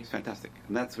totally is amazing. unique. It's fantastic.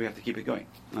 And we have to keep it going.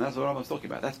 And that's what I was talking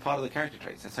about. That's part of the character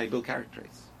traits. That's how you build character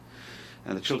traits.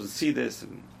 And the children see this,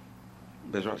 and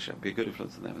there's be a good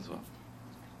influence on them as well.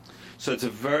 So it's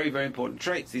a very, very important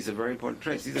trait. These are very important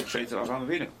traits. These are traits of Avraham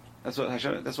Avinu. That's what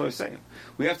Hashem, that's what we're saying.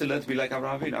 We have to learn to be like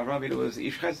Avraham Avinu. Avraham Avinu was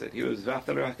Ish Chesed. He was V'ahavta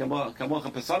l'reach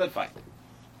kamocha personified.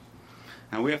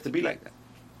 And we have to be like that.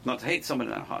 Not to hate someone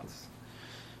in our hearts.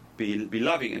 Be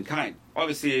loving and kind.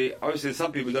 Obviously,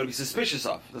 some people you've got to be suspicious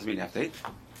of. Doesn't mean you have to hate.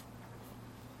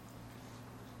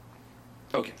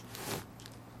 Okay.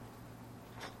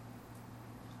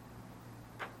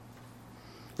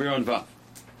 We're on Vav.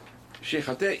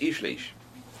 Shechateh ish leish.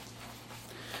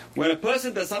 When a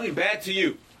person does something bad to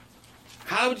you,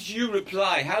 how do you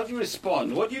reply? How do you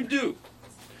respond? What do you do?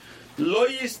 Lo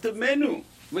yistamenu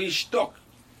v'yishtok.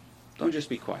 Don't just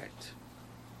be quiet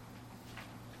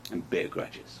and bear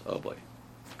grudges. Oh boy.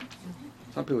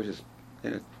 Some people just,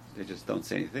 they just don't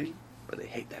say anything, but they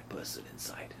hate that person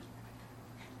inside.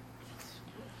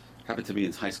 Happened to me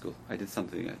in high school. I did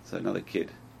something to another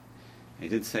kid. He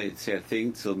didn't say a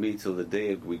thing till the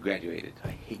day we graduated. I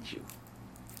hate you.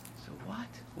 So what?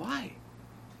 Why?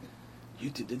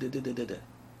 You did.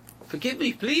 Forgive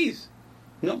me, please.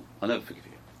 No, I'll never forgive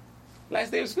you. Last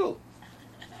day of school.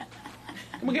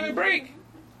 Come on, give me a break.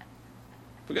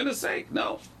 For goodness sake,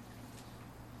 no.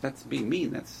 That's being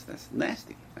mean. That's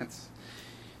nasty.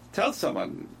 Tell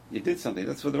someone you did something.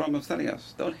 That's what the Rambam's telling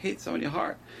us. Don't hate someone in your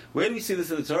heart. Where do we see this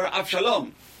in the Torah?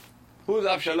 Avshalom. Who is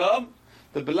Avshalom?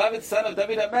 The beloved son of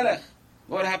David HaMelech.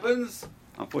 What happens?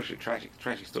 Unfortunately,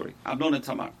 tragic story. Amnon and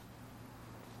Tamar.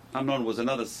 Amnon was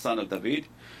another son of David,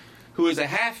 who is a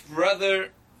half-brother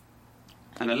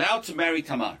and allowed to marry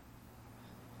Tamar.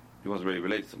 He wasn't really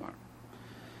related to Tamar.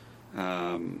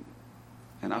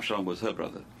 And Avshalom was her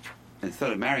brother.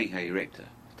 Instead of marrying her, he raped her.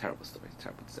 Terrible story,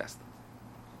 terrible disaster.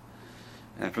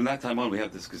 And from that time on, we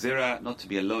have this gezerah, not to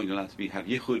be alone. You're allowed to have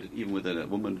yichud, even with a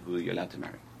woman who you're allowed to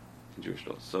marry in Jewish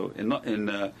law. So in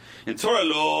Torah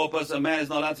law, a man is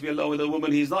not allowed to be alone with a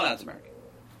woman he's not allowed to marry.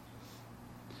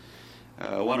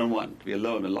 One-on-one, to be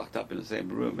alone and locked up in the same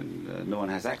room, and no one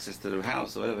has access to the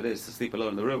house or whatever it is, to sleep alone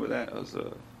in the room with that, or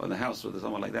in the house with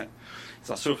someone like that. It's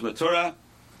asur from the Torah.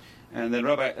 And then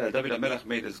Rabbi David HaMelech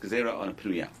made this gezerah on a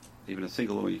pluya. Even a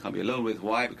single woman you can't be alone with.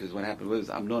 Why? Because what happened was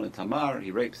Amnon and Tamar,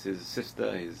 he rapes his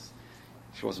sister.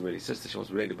 She wasn't really his sister, she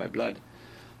wasn't related by blood.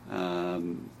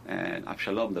 And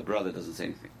Avshalom, the brother, doesn't say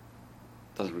anything.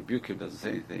 Doesn't rebuke him, doesn't say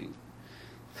anything.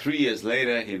 3 years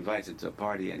later, he invites him to a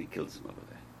party and he kills him over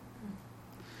there.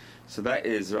 So that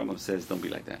is, Rambam says, don't be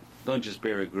like that. Don't just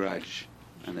bear a grudge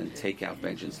and then take out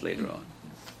vengeance later on.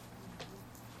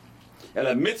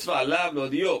 Ela mitzvah alav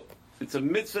l'odiyo. It's a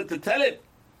mitzvah to tell him.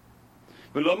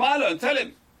 And tell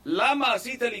him, Lama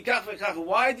asita li kach v'kach.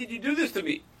 Why did you do this to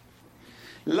me?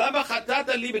 Lama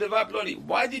chatata li b'davar ploni.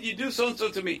 Why did you do so and so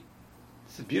to me?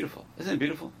 This is beautiful. Isn't it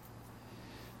beautiful?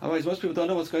 Otherwise, most people don't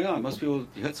know what's going on. Most people,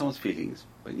 you hurt someone's feelings,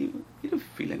 but you don't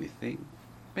feel anything.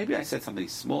 Maybe I said something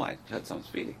small, I hurt someone's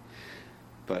feeling.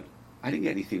 But I didn't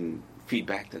get anything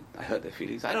feedback that I hurt their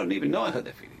feelings. I don't even know I hurt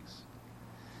their feelings.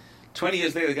 20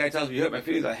 years later, the guy tells me, you hurt my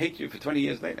feelings, I hate you for 20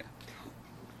 years later.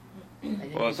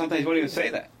 Or sometimes he won't even say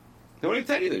that. They won't even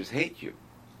tell you, they just hate you.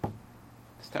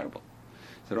 It's terrible.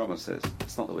 So Rambam says,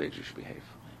 it's not the way a Jew should behave.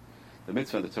 The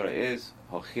mitzvah of the Torah is,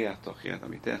 Hochiach tochiach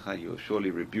amitecha, you will surely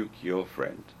rebuke your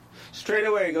friend. Straight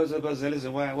away he goes to the person and says,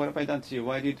 listen, what have I done to you?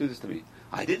 Why do you do this to me?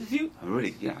 I did it to you? I'm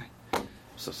really, I'm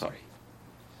so sorry.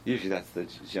 Usually that's the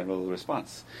general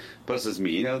response. The person's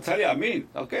mean, I'll tell you I'm mean.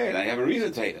 Okay, now you have a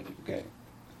reason to hate him. Okay.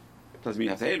 Doesn't mean you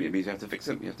have to hate him, it means you have to fix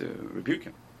him, you have to rebuke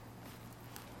him.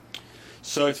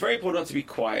 So it's very important not to be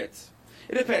quiet.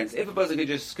 It depends. If a person can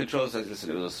just control, says, listen,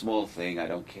 it was a small thing, I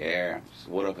don't care, just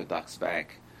water up a duck's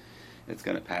back, it's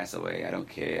going to pass away, I don't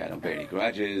care, I don't bear any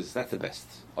grudges, that's the best.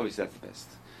 Obviously that's the best.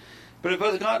 But if a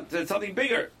person can't, it's something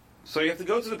bigger. So you have to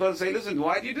go to the person and say, listen,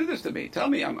 why do you do this to me? Tell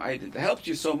me, I helped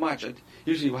you so much. And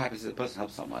usually what happens is the person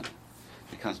helps someone,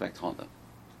 it comes back to haunt them.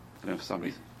 I don't know, for some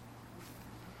reason.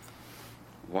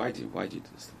 Why do you do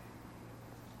this to me?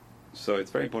 So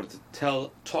it's very important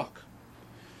to talk.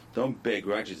 Don't bear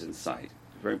grudges inside.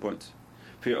 Very important.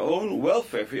 For your own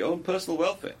welfare, for your own personal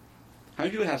welfare. How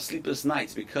many people have sleepless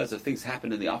nights because of things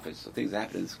happen in the office, or things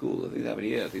happen in school, or things happen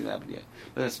here, or things happen here?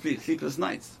 But have sleepless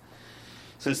nights.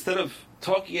 So instead of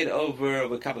talking it over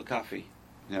a cup of coffee,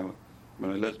 when I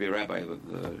learned to be a rabbi,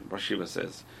 the Rosh Yeshiva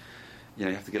says, you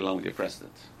have to get along with your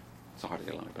president. It's so hard to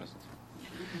get along with the president.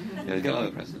 You have to get along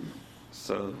with the president.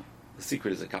 So the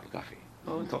secret is a cup of coffee.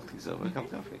 Talk things over a cup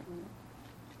of coffee.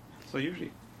 So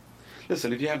usually.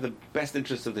 Listen, if you have the best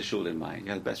interests of the shul in mind,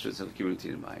 you have the best interests of the community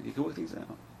in mind, you can work things out.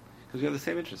 Because you have the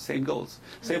same interests, same goals.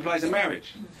 Same applies in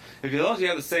marriage. If as long as you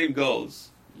have the same goals,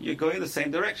 you're going in the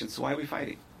same direction. So why are we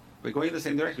fighting? We're going in the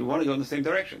same direction. We want to go in the same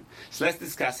direction. So let's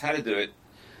discuss how to do it.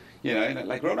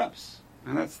 like grown-ups.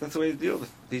 And that's the way to deal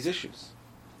with these issues.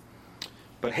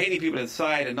 But hating people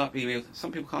inside and not being able to,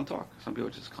 some people can't talk. Some people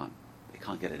just can't. They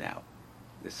can't get it out.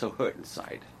 They're so hurt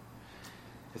inside.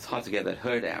 It's hard to get that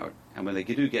hurt out. And when they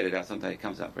do get it out, sometimes it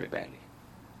comes out very badly.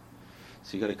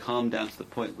 So you've got to calm down to the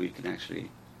point where you can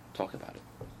actually talk about it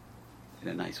in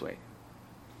a nice way.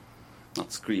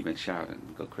 Not scream and shout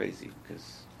and go crazy,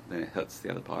 because then it hurts the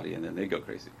other party and then they go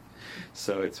crazy.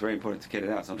 So it's very important to get it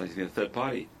out. Sometimes you need a third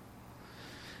party.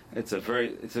 This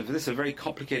is a very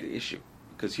complicated issue,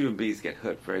 because human beings get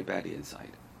hurt very badly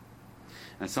inside.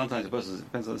 And sometimes it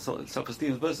depends on the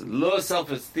self-esteem of the person. Low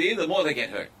self-esteem, the more they get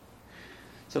hurt.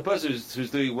 So a person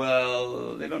who's doing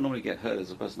well, they don't normally get hurt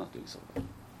as a person not doing so well.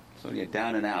 So when you're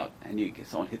down and out and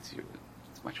someone hits you,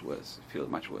 it's much worse. You feel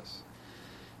much worse.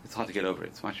 It's hard to get over it.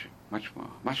 It's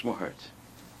much more hurt.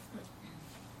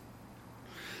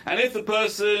 And if the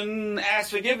person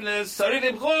asks forgiveness,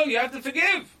 you have to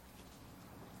forgive.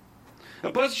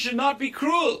 A person should not be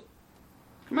cruel.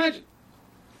 Imagine.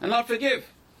 And not forgive.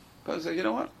 A person says, you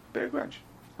know what? Bear a grudge.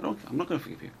 I'm not going to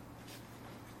forgive you.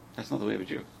 That's not the way of a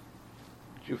Jew.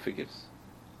 A Jew forgives.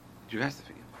 A Jew has to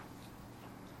forgive.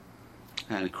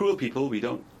 And cruel people, we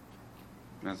don't.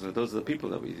 Those are the people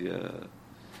that we...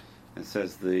 it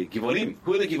says the Givonim.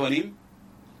 Who are the Givonim?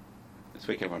 Let's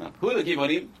wake everyone up. Who are the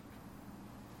Givonim?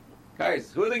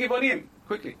 Guys, who are the Givonim?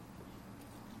 Quickly.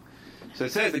 So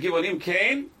it says the Givonim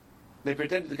came. They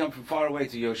pretended to come from far away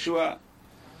to Yoshua.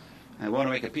 And they want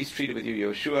to make a peace treaty with you,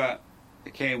 Yoshua.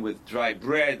 They came with dry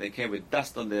bread. They came with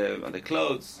dust on their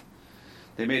clothes.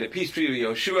 They made a peace treaty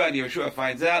with Yoshua, and Yoshua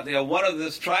finds out they are one of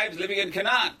those tribes living in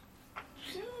Canaan,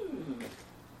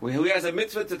 who has a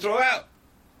mitzvah to throw out.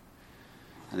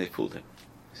 And they fooled him.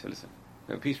 He said, listen,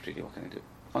 we have a peace treaty, what can I do?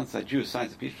 Once that Jew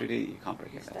signs a peace treaty, you can't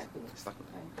break it. Stuck with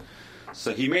it.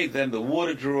 So he made them the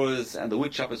water drawers and the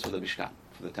wood choppers for the Mishkan,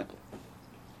 for the temple.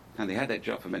 And they had that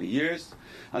job for many years,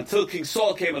 until King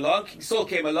Saul came along.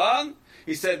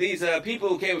 He said, these are people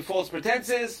who came with false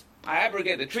pretenses. I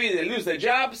abrogate the treaty, they lose their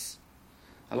jobs.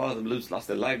 A lot of them lost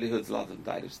their livelihoods, a lot of them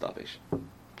died of starvation.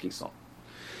 King Saul.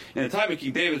 In the time of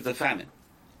King David, there's a famine.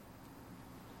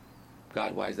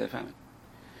 God, why is there a famine?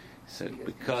 He said,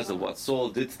 because of what Saul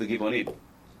did to the Givonim.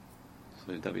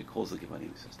 So David calls the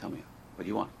Givonim, he says, tell me, what do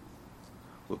you want?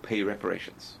 We'll pay you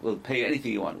reparations. We'll pay you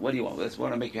anything you want. What do you want? We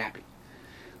want to make you happy.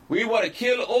 We want to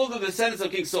kill all the descendants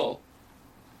of King Saul.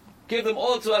 Give them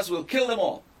all to us, we'll kill them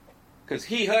all. Because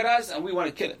he hurt us and we want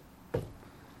to kill him. He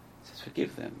says,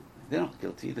 forgive them. They're not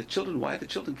guilty. The children, why are the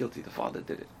children guilty? The father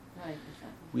did it. Right, exactly.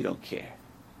 We don't care.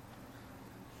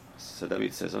 So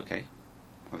David says, okay.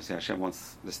 Obviously Hashem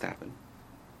wants this to happen.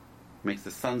 Makes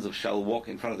the sons of Shaul walk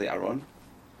in front of the Aron.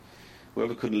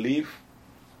 Whoever couldn't leave,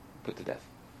 put to death.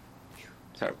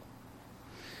 Terrible.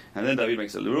 And then David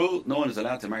makes a rule, no one is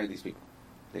allowed to marry these people.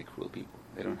 They're cruel people.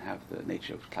 They don't have the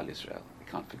nature of Klal Yisrael. They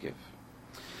can't forgive.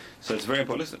 So it's very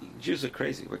important. Listen, Jews are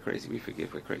crazy. We're crazy. We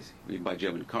forgive. We're crazy. We buy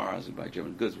German cars. We buy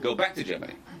German goods. We go back to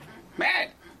Germany. Mad.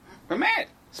 We're mad.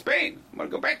 Spain. I want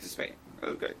to go back to Spain.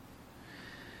 Okay.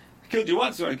 I killed you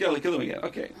once. You want to kill them again.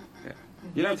 Okay. Yeah.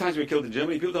 You know how many times we were killed in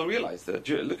Germany? People don't realize that.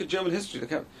 Look at German history.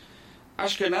 Look how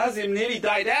Ashkenazim nearly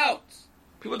died out.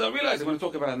 People don't realize. I'm going to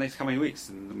talk about it in the next coming weeks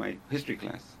in my history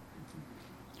class.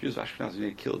 Jews of Ashkenaz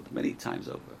were killed many times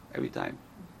over. Every time.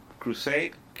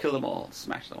 Crusade, kill them all,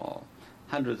 smash them all.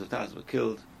 Hundreds of thousands were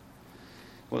killed.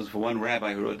 It wasn't for one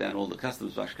rabbi who wrote down all the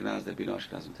customs of Ashkenaz, there'd be no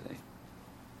Ashkenazim today.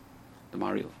 The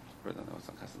Maharil wrote down all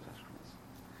the customs of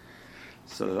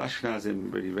Ashkenaz. So the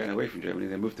Ashkenazim really ran away from Germany.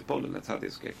 They moved to Poland. That's how they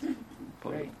escaped.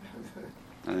 Poland. Right.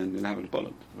 And then didn't happen in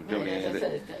Poland.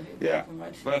 Germany, Yeah.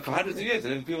 But for hundreds of years,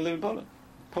 people live in Poland.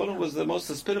 Poland was the most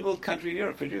hospitable country in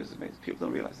Europe for Jews. People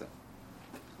don't realize that.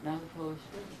 Now the Polish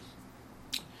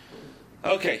Jews.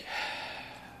 Okay.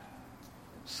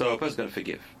 So a person's going to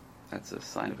forgive. That's a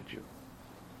sign of a Jew.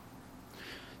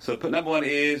 So number one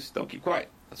is don't keep quiet.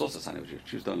 That's also a sign of a Jew.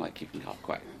 Jews don't like keeping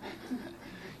quiet.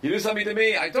 You do something to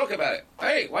me, I talk about it.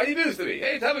 Hey, why do you do this to me?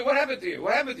 Hey, tell me, what happened to you?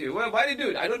 What happened to you? Well, why did you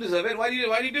do it? I don't deserve it. Why do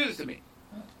you do this to me?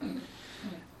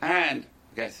 And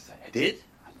the guy says, I did?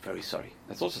 I'm very sorry.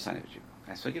 That's also a sign of a Jew.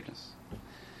 That's forgiveness.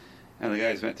 And the guy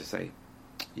is meant to say,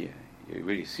 yeah, you're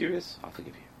really serious? I'll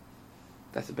forgive you.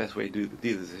 That's the best way to deal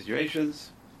with the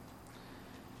situations.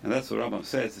 And that's what Rambam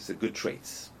says, it's the good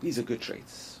traits. These are good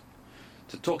traits.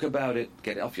 To talk about it,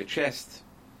 get it off your chest.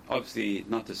 Obviously,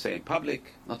 not to say in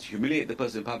public, not to humiliate the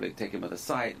person in public, take him on the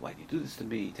side. Why do you do this to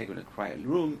me? Take him in a quiet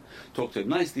room. Talk to him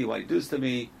nicely. Why do you do this to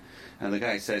me? And the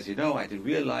guy says, I didn't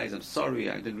realize, I'm sorry.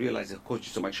 I didn't realize it caused you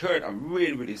so much hurt. I'm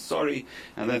really, really sorry.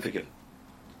 And then forgive him.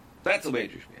 That's the way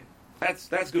Jewish behavior.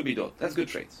 That's good midot. That's good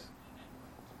traits.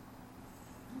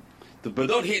 But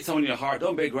don't hate someone in your heart.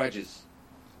 Don't bear grudges.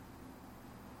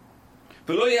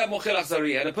 And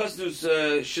a person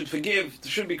who should forgive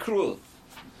should be cruel.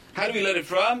 How do we learn it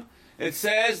from? It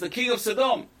says the king of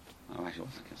Sodom. Oh, actually, it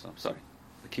wasn't the king of Sodom. Sorry,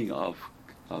 the king of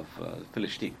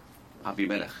Philistine,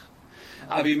 Abimelech.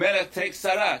 Abimelech takes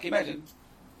Sarah. Can you imagine?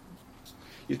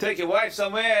 You take your wife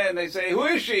somewhere and they say, "Who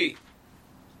is she?"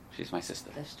 She's my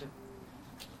sister. That's true.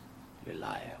 You're a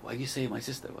liar. Why do you say my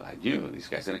sister? Well, I knew these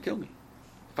guys are going to kill me.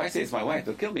 If I say it's my wife,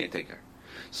 they'll kill me and take her.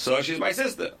 So she's my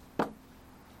sister.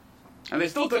 And they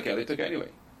still took her. They took her anyway.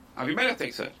 Abimelech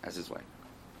takes her as his wife.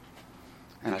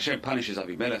 And Hashem punishes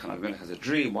Abimelech, and Abimelech has a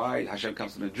dream. Why? Hashem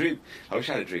comes to him in a dream. I wish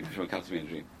I had a dream. Hashem comes to me in a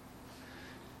dream.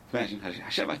 Imagine,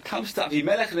 Hashem comes to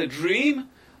Abimelech in a dream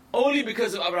only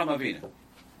because of Abraham Avinu.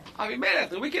 Abimelech,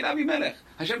 the wicked Abimelech.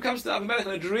 Hashem comes to Abimelech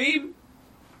in a dream.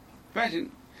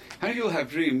 Imagine, how many people have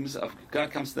dreams of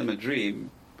God comes to them in a dream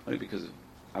only because of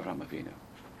Abraham Avinu?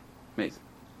 Amazing.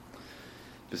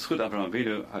 B'schut Abraham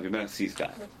Avinu, Abimelech sees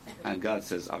God. And God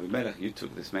says, Abimelech, you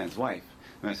took this man's wife.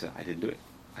 And I said, I didn't do it.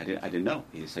 I didn't know.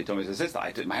 He told me as a sister.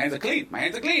 My hands are clean. My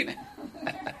hands are clean.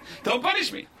 Don't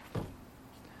punish me.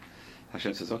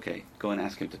 Hashem says, okay, go and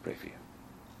ask him to pray for you.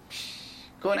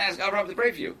 Go and ask Abraham to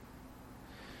pray for you.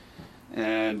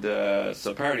 And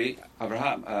so apparently,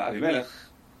 Abimelech,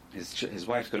 his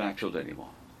wife couldn't have children anymore.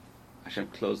 Hashem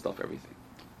closed off everything.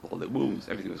 All the wombs,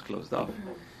 everything was closed off.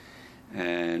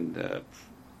 And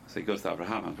so he goes to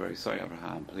Abraham. I'm very sorry,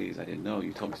 Abraham. Please, I didn't know.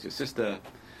 You told me it's your sister.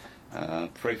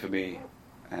 Pray for me.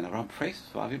 And Abraham prays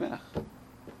for Abimelech.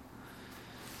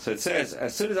 So it says,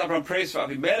 as soon as Abraham prays for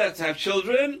Abimelech to have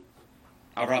children,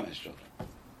 Abraham has children.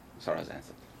 Sarah's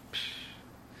answered.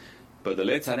 But the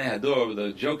Leitzanei Hador,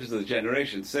 the jokers of the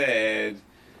generation, said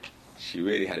she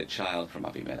really had a child from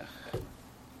Abimelech.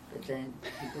 But then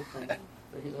people think,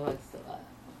 but he was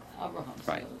Abraham's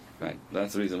Right, right.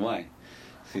 That's the reason why.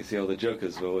 So you see all the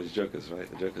jokers were always jokers, right?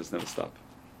 The jokers never stop.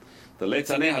 The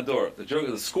Leitzanei Hador, the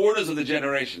jokers, the scorners of the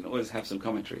generation, always have some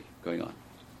commentary going on.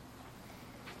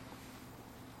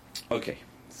 Okay,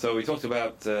 so we talked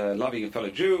about loving a fellow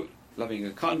Jew, loving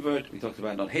a convert. We talked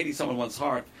about not hating someone in one's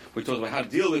heart. We talked about how to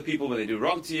deal with people when they do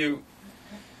wrong to you,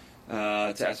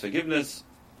 to ask forgiveness.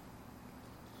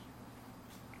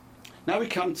 Now we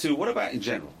come to, what about in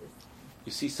general?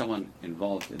 You see someone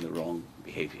involved in the wrong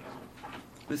behavior.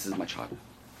 This is much harder.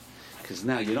 Because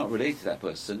now you're not related to that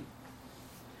person.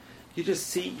 You just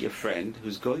see your friend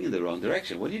who's going in the wrong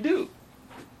direction. What do?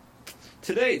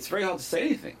 Today, it's very hard to say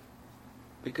anything.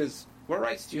 Because what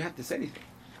rights do you have to say anything?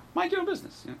 Mind your own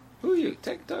business. You know? Who are you?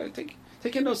 Take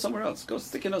your nose somewhere else. Go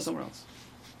stick your nose somewhere else.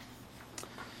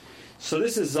 So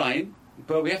this is Zayin,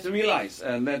 but we have to realize,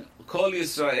 and then Kol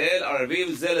Yisrael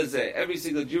Aravim Zelazeh. Every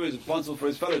single Jew is responsible for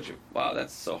his fellow Jew. Wow,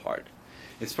 that's so hard.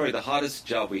 It's probably the hardest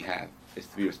job we have, is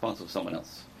to be responsible for someone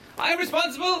else. I'm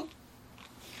responsible!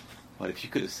 But if you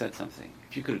could have said something,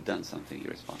 if you could have done something,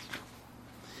 you're responsible.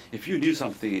 If you knew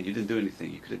something and you didn't do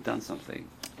anything, you could have done something,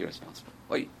 you're responsible.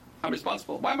 Wait, I'm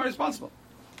responsible. Why am I responsible?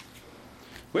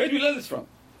 Where do we learn this from?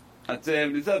 You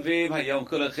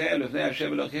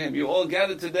all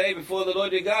gathered today before the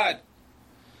Lord your God.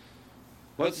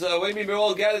 What do you mean we're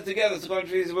all gathered together?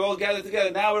 We're all gathered together.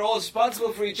 Now we're all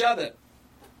responsible for each other.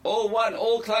 All one.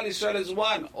 All Klal Yisrael is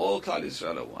one. All Klal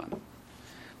Yisrael are one.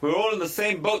 We're all in the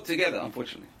same boat together,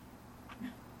 unfortunately.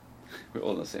 We're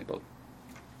all in the same boat.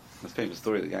 This famous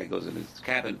story, the guy goes in his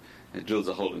cabin and drills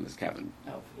a hole in his cabin.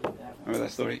 Oh, Remember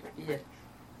that story? yeah.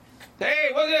 Hey,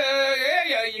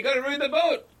 you're going to ruin the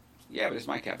boat. Yeah, but it's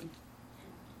my cabin.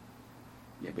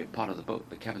 Yeah, but part of the boat.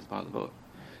 The cabin's part of the boat.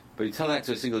 But you tell that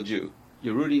to a single Jew,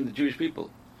 you're ruining the Jewish people.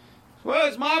 Well,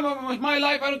 it's my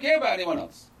life. I don't care about anyone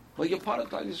else. Well, you're part of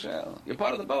Klal Yisrael. You're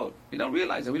part of the boat. You don't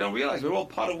realize it. We don't realize we're all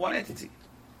part of one entity.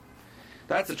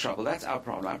 That's the trouble. That's our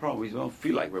problem. Our problem is we don't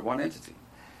feel like we're one entity.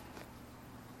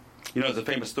 You know, there's a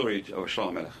famous story of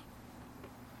Shlomo Melech.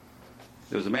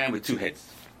 There was a man with two heads.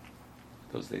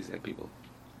 Those days they had people.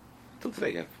 Till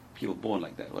today you have people born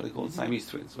like that. What are they called? Siamese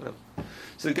twins, whatever.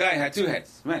 So the guy had two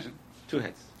heads. Imagine, two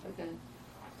heads. Okay.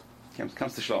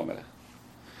 Comes to Shlomo Melech.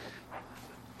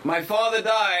 My father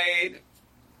died,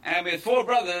 and we had 4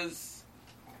 brothers,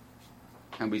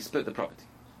 and we split the property.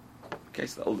 Okay,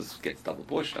 so the oldest gets double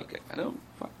portion. Okay, I don't.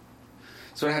 Fine.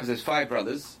 So what happens? There's 5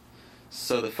 brothers.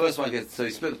 So the first one gets. So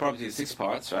he split the property in 6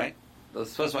 parts, right? The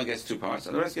first one gets 2 parts,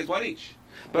 and the rest gets 1 each.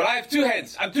 But I have 2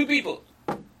 heads. I'm 2 people.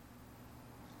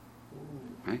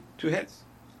 Right? 2 heads.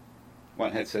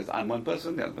 One head says I'm one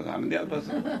person. The other person I'm the other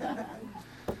person.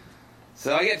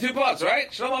 So I get 2 parts, right?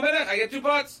 Shlomo Melech, I get 2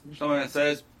 parts. Shlomo Melech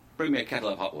says, "Bring me a kettle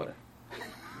of hot water."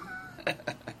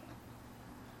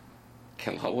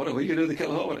 Kettle of hot water? What are you going to do with the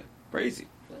kettle of hot water? Very easy.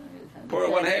 poor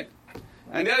one head.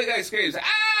 And the other guy screams,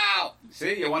 ow!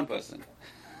 See, you're one person.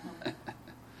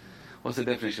 What's the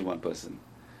definition of one person?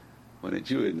 When a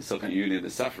Jew in the Soviet Union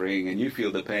is suffering and you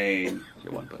feel the pain,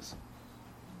 you're one person.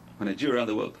 When a Jew around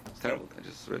the world, it's terrible. I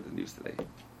just read the news today.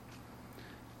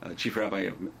 Chief Rabbi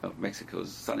of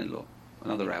Mexico's son-in-law,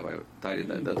 another rabbi, died in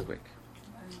the earthquake.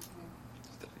 It's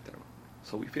definitely terrible.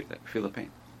 So we feel that, we feel the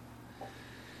pain.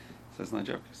 So it's not a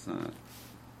joke. It's not.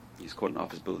 He's caught in an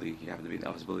office building. He happened to be in the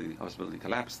office building. The office building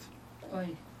collapsed. Oy.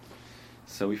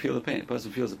 So we feel the pain. The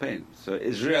person feels the pain. So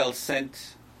Israel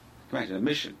sent, imagine, a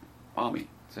mission, army,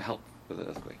 to help with the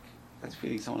earthquake. That's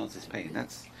feeling someone else's pain.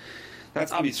 That's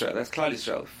Am Yisrael. That's Klal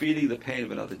Yisrael, feeling the pain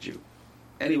of another Jew,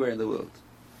 anywhere in the world.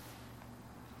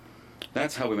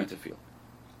 That's how we're meant to feel.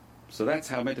 So that's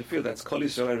how we're meant to feel. That's Kol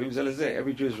Yisrael Arvim Zeh Lezeh.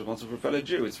 Every Jew is responsible for a fellow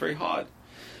Jew. It's very hard.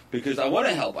 Because I want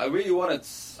to help. I really want it.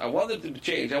 I want it to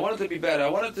change. I want it to be better. I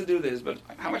want it to do this. But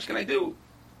how much can I do?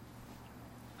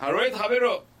 Haroet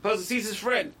Chavero. Person sees his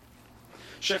friend.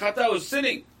 Shechata is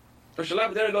sinning. Or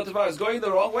Shalab Derek Lotava is going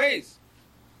the wrong ways.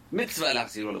 Mitzvah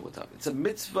Lachziro Levotav. It's a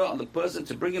mitzvah on the person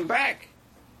to bring him back.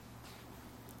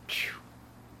 Phew.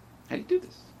 How do you do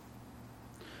this?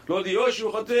 Lo Yoshu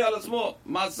Chotei Al Atzmo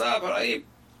Masav Haraim,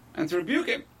 and to rebuke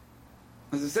him,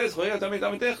 as it says,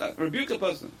 rebuke a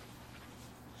person.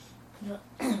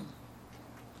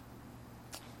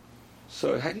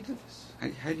 So how do you do this?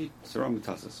 How do you? So Rambam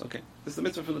tells us. Okay, this is the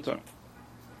mitzvah from the Torah.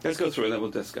 Let's go through it, and then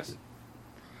we'll discuss it.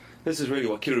 This is really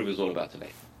what Kiruv is all about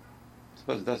today. The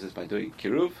person does this by doing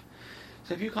Kiruv.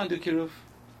 So if you can't do Kiruv,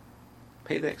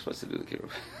 pay the experts to do the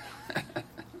Kiruv.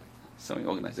 So many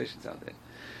organizations out there.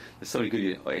 There's so many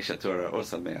good, or Eshat Torah, or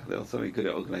Sameach. There are so many good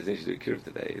organizations doing Kiruv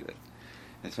today.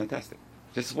 It's fantastic.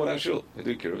 Just support our shul. We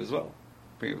do Kiruv as well.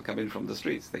 People come in from the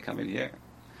streets. They come in here.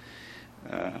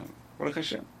 Baruch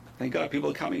Hashem. Thank God people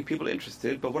are coming, people are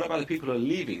interested. But what about the people who are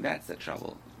leaving? That's the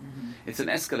trouble. Mm-hmm. It's an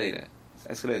escalator. It's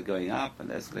an escalator going up and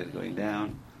the escalator going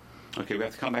down. Okay, we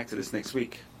have to come back to this next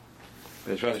week.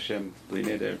 B'ezrat Hashem, Bli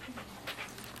Neder.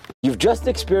 You've just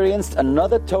experienced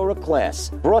another Torah class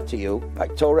brought to you by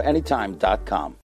TorahAnytime.com.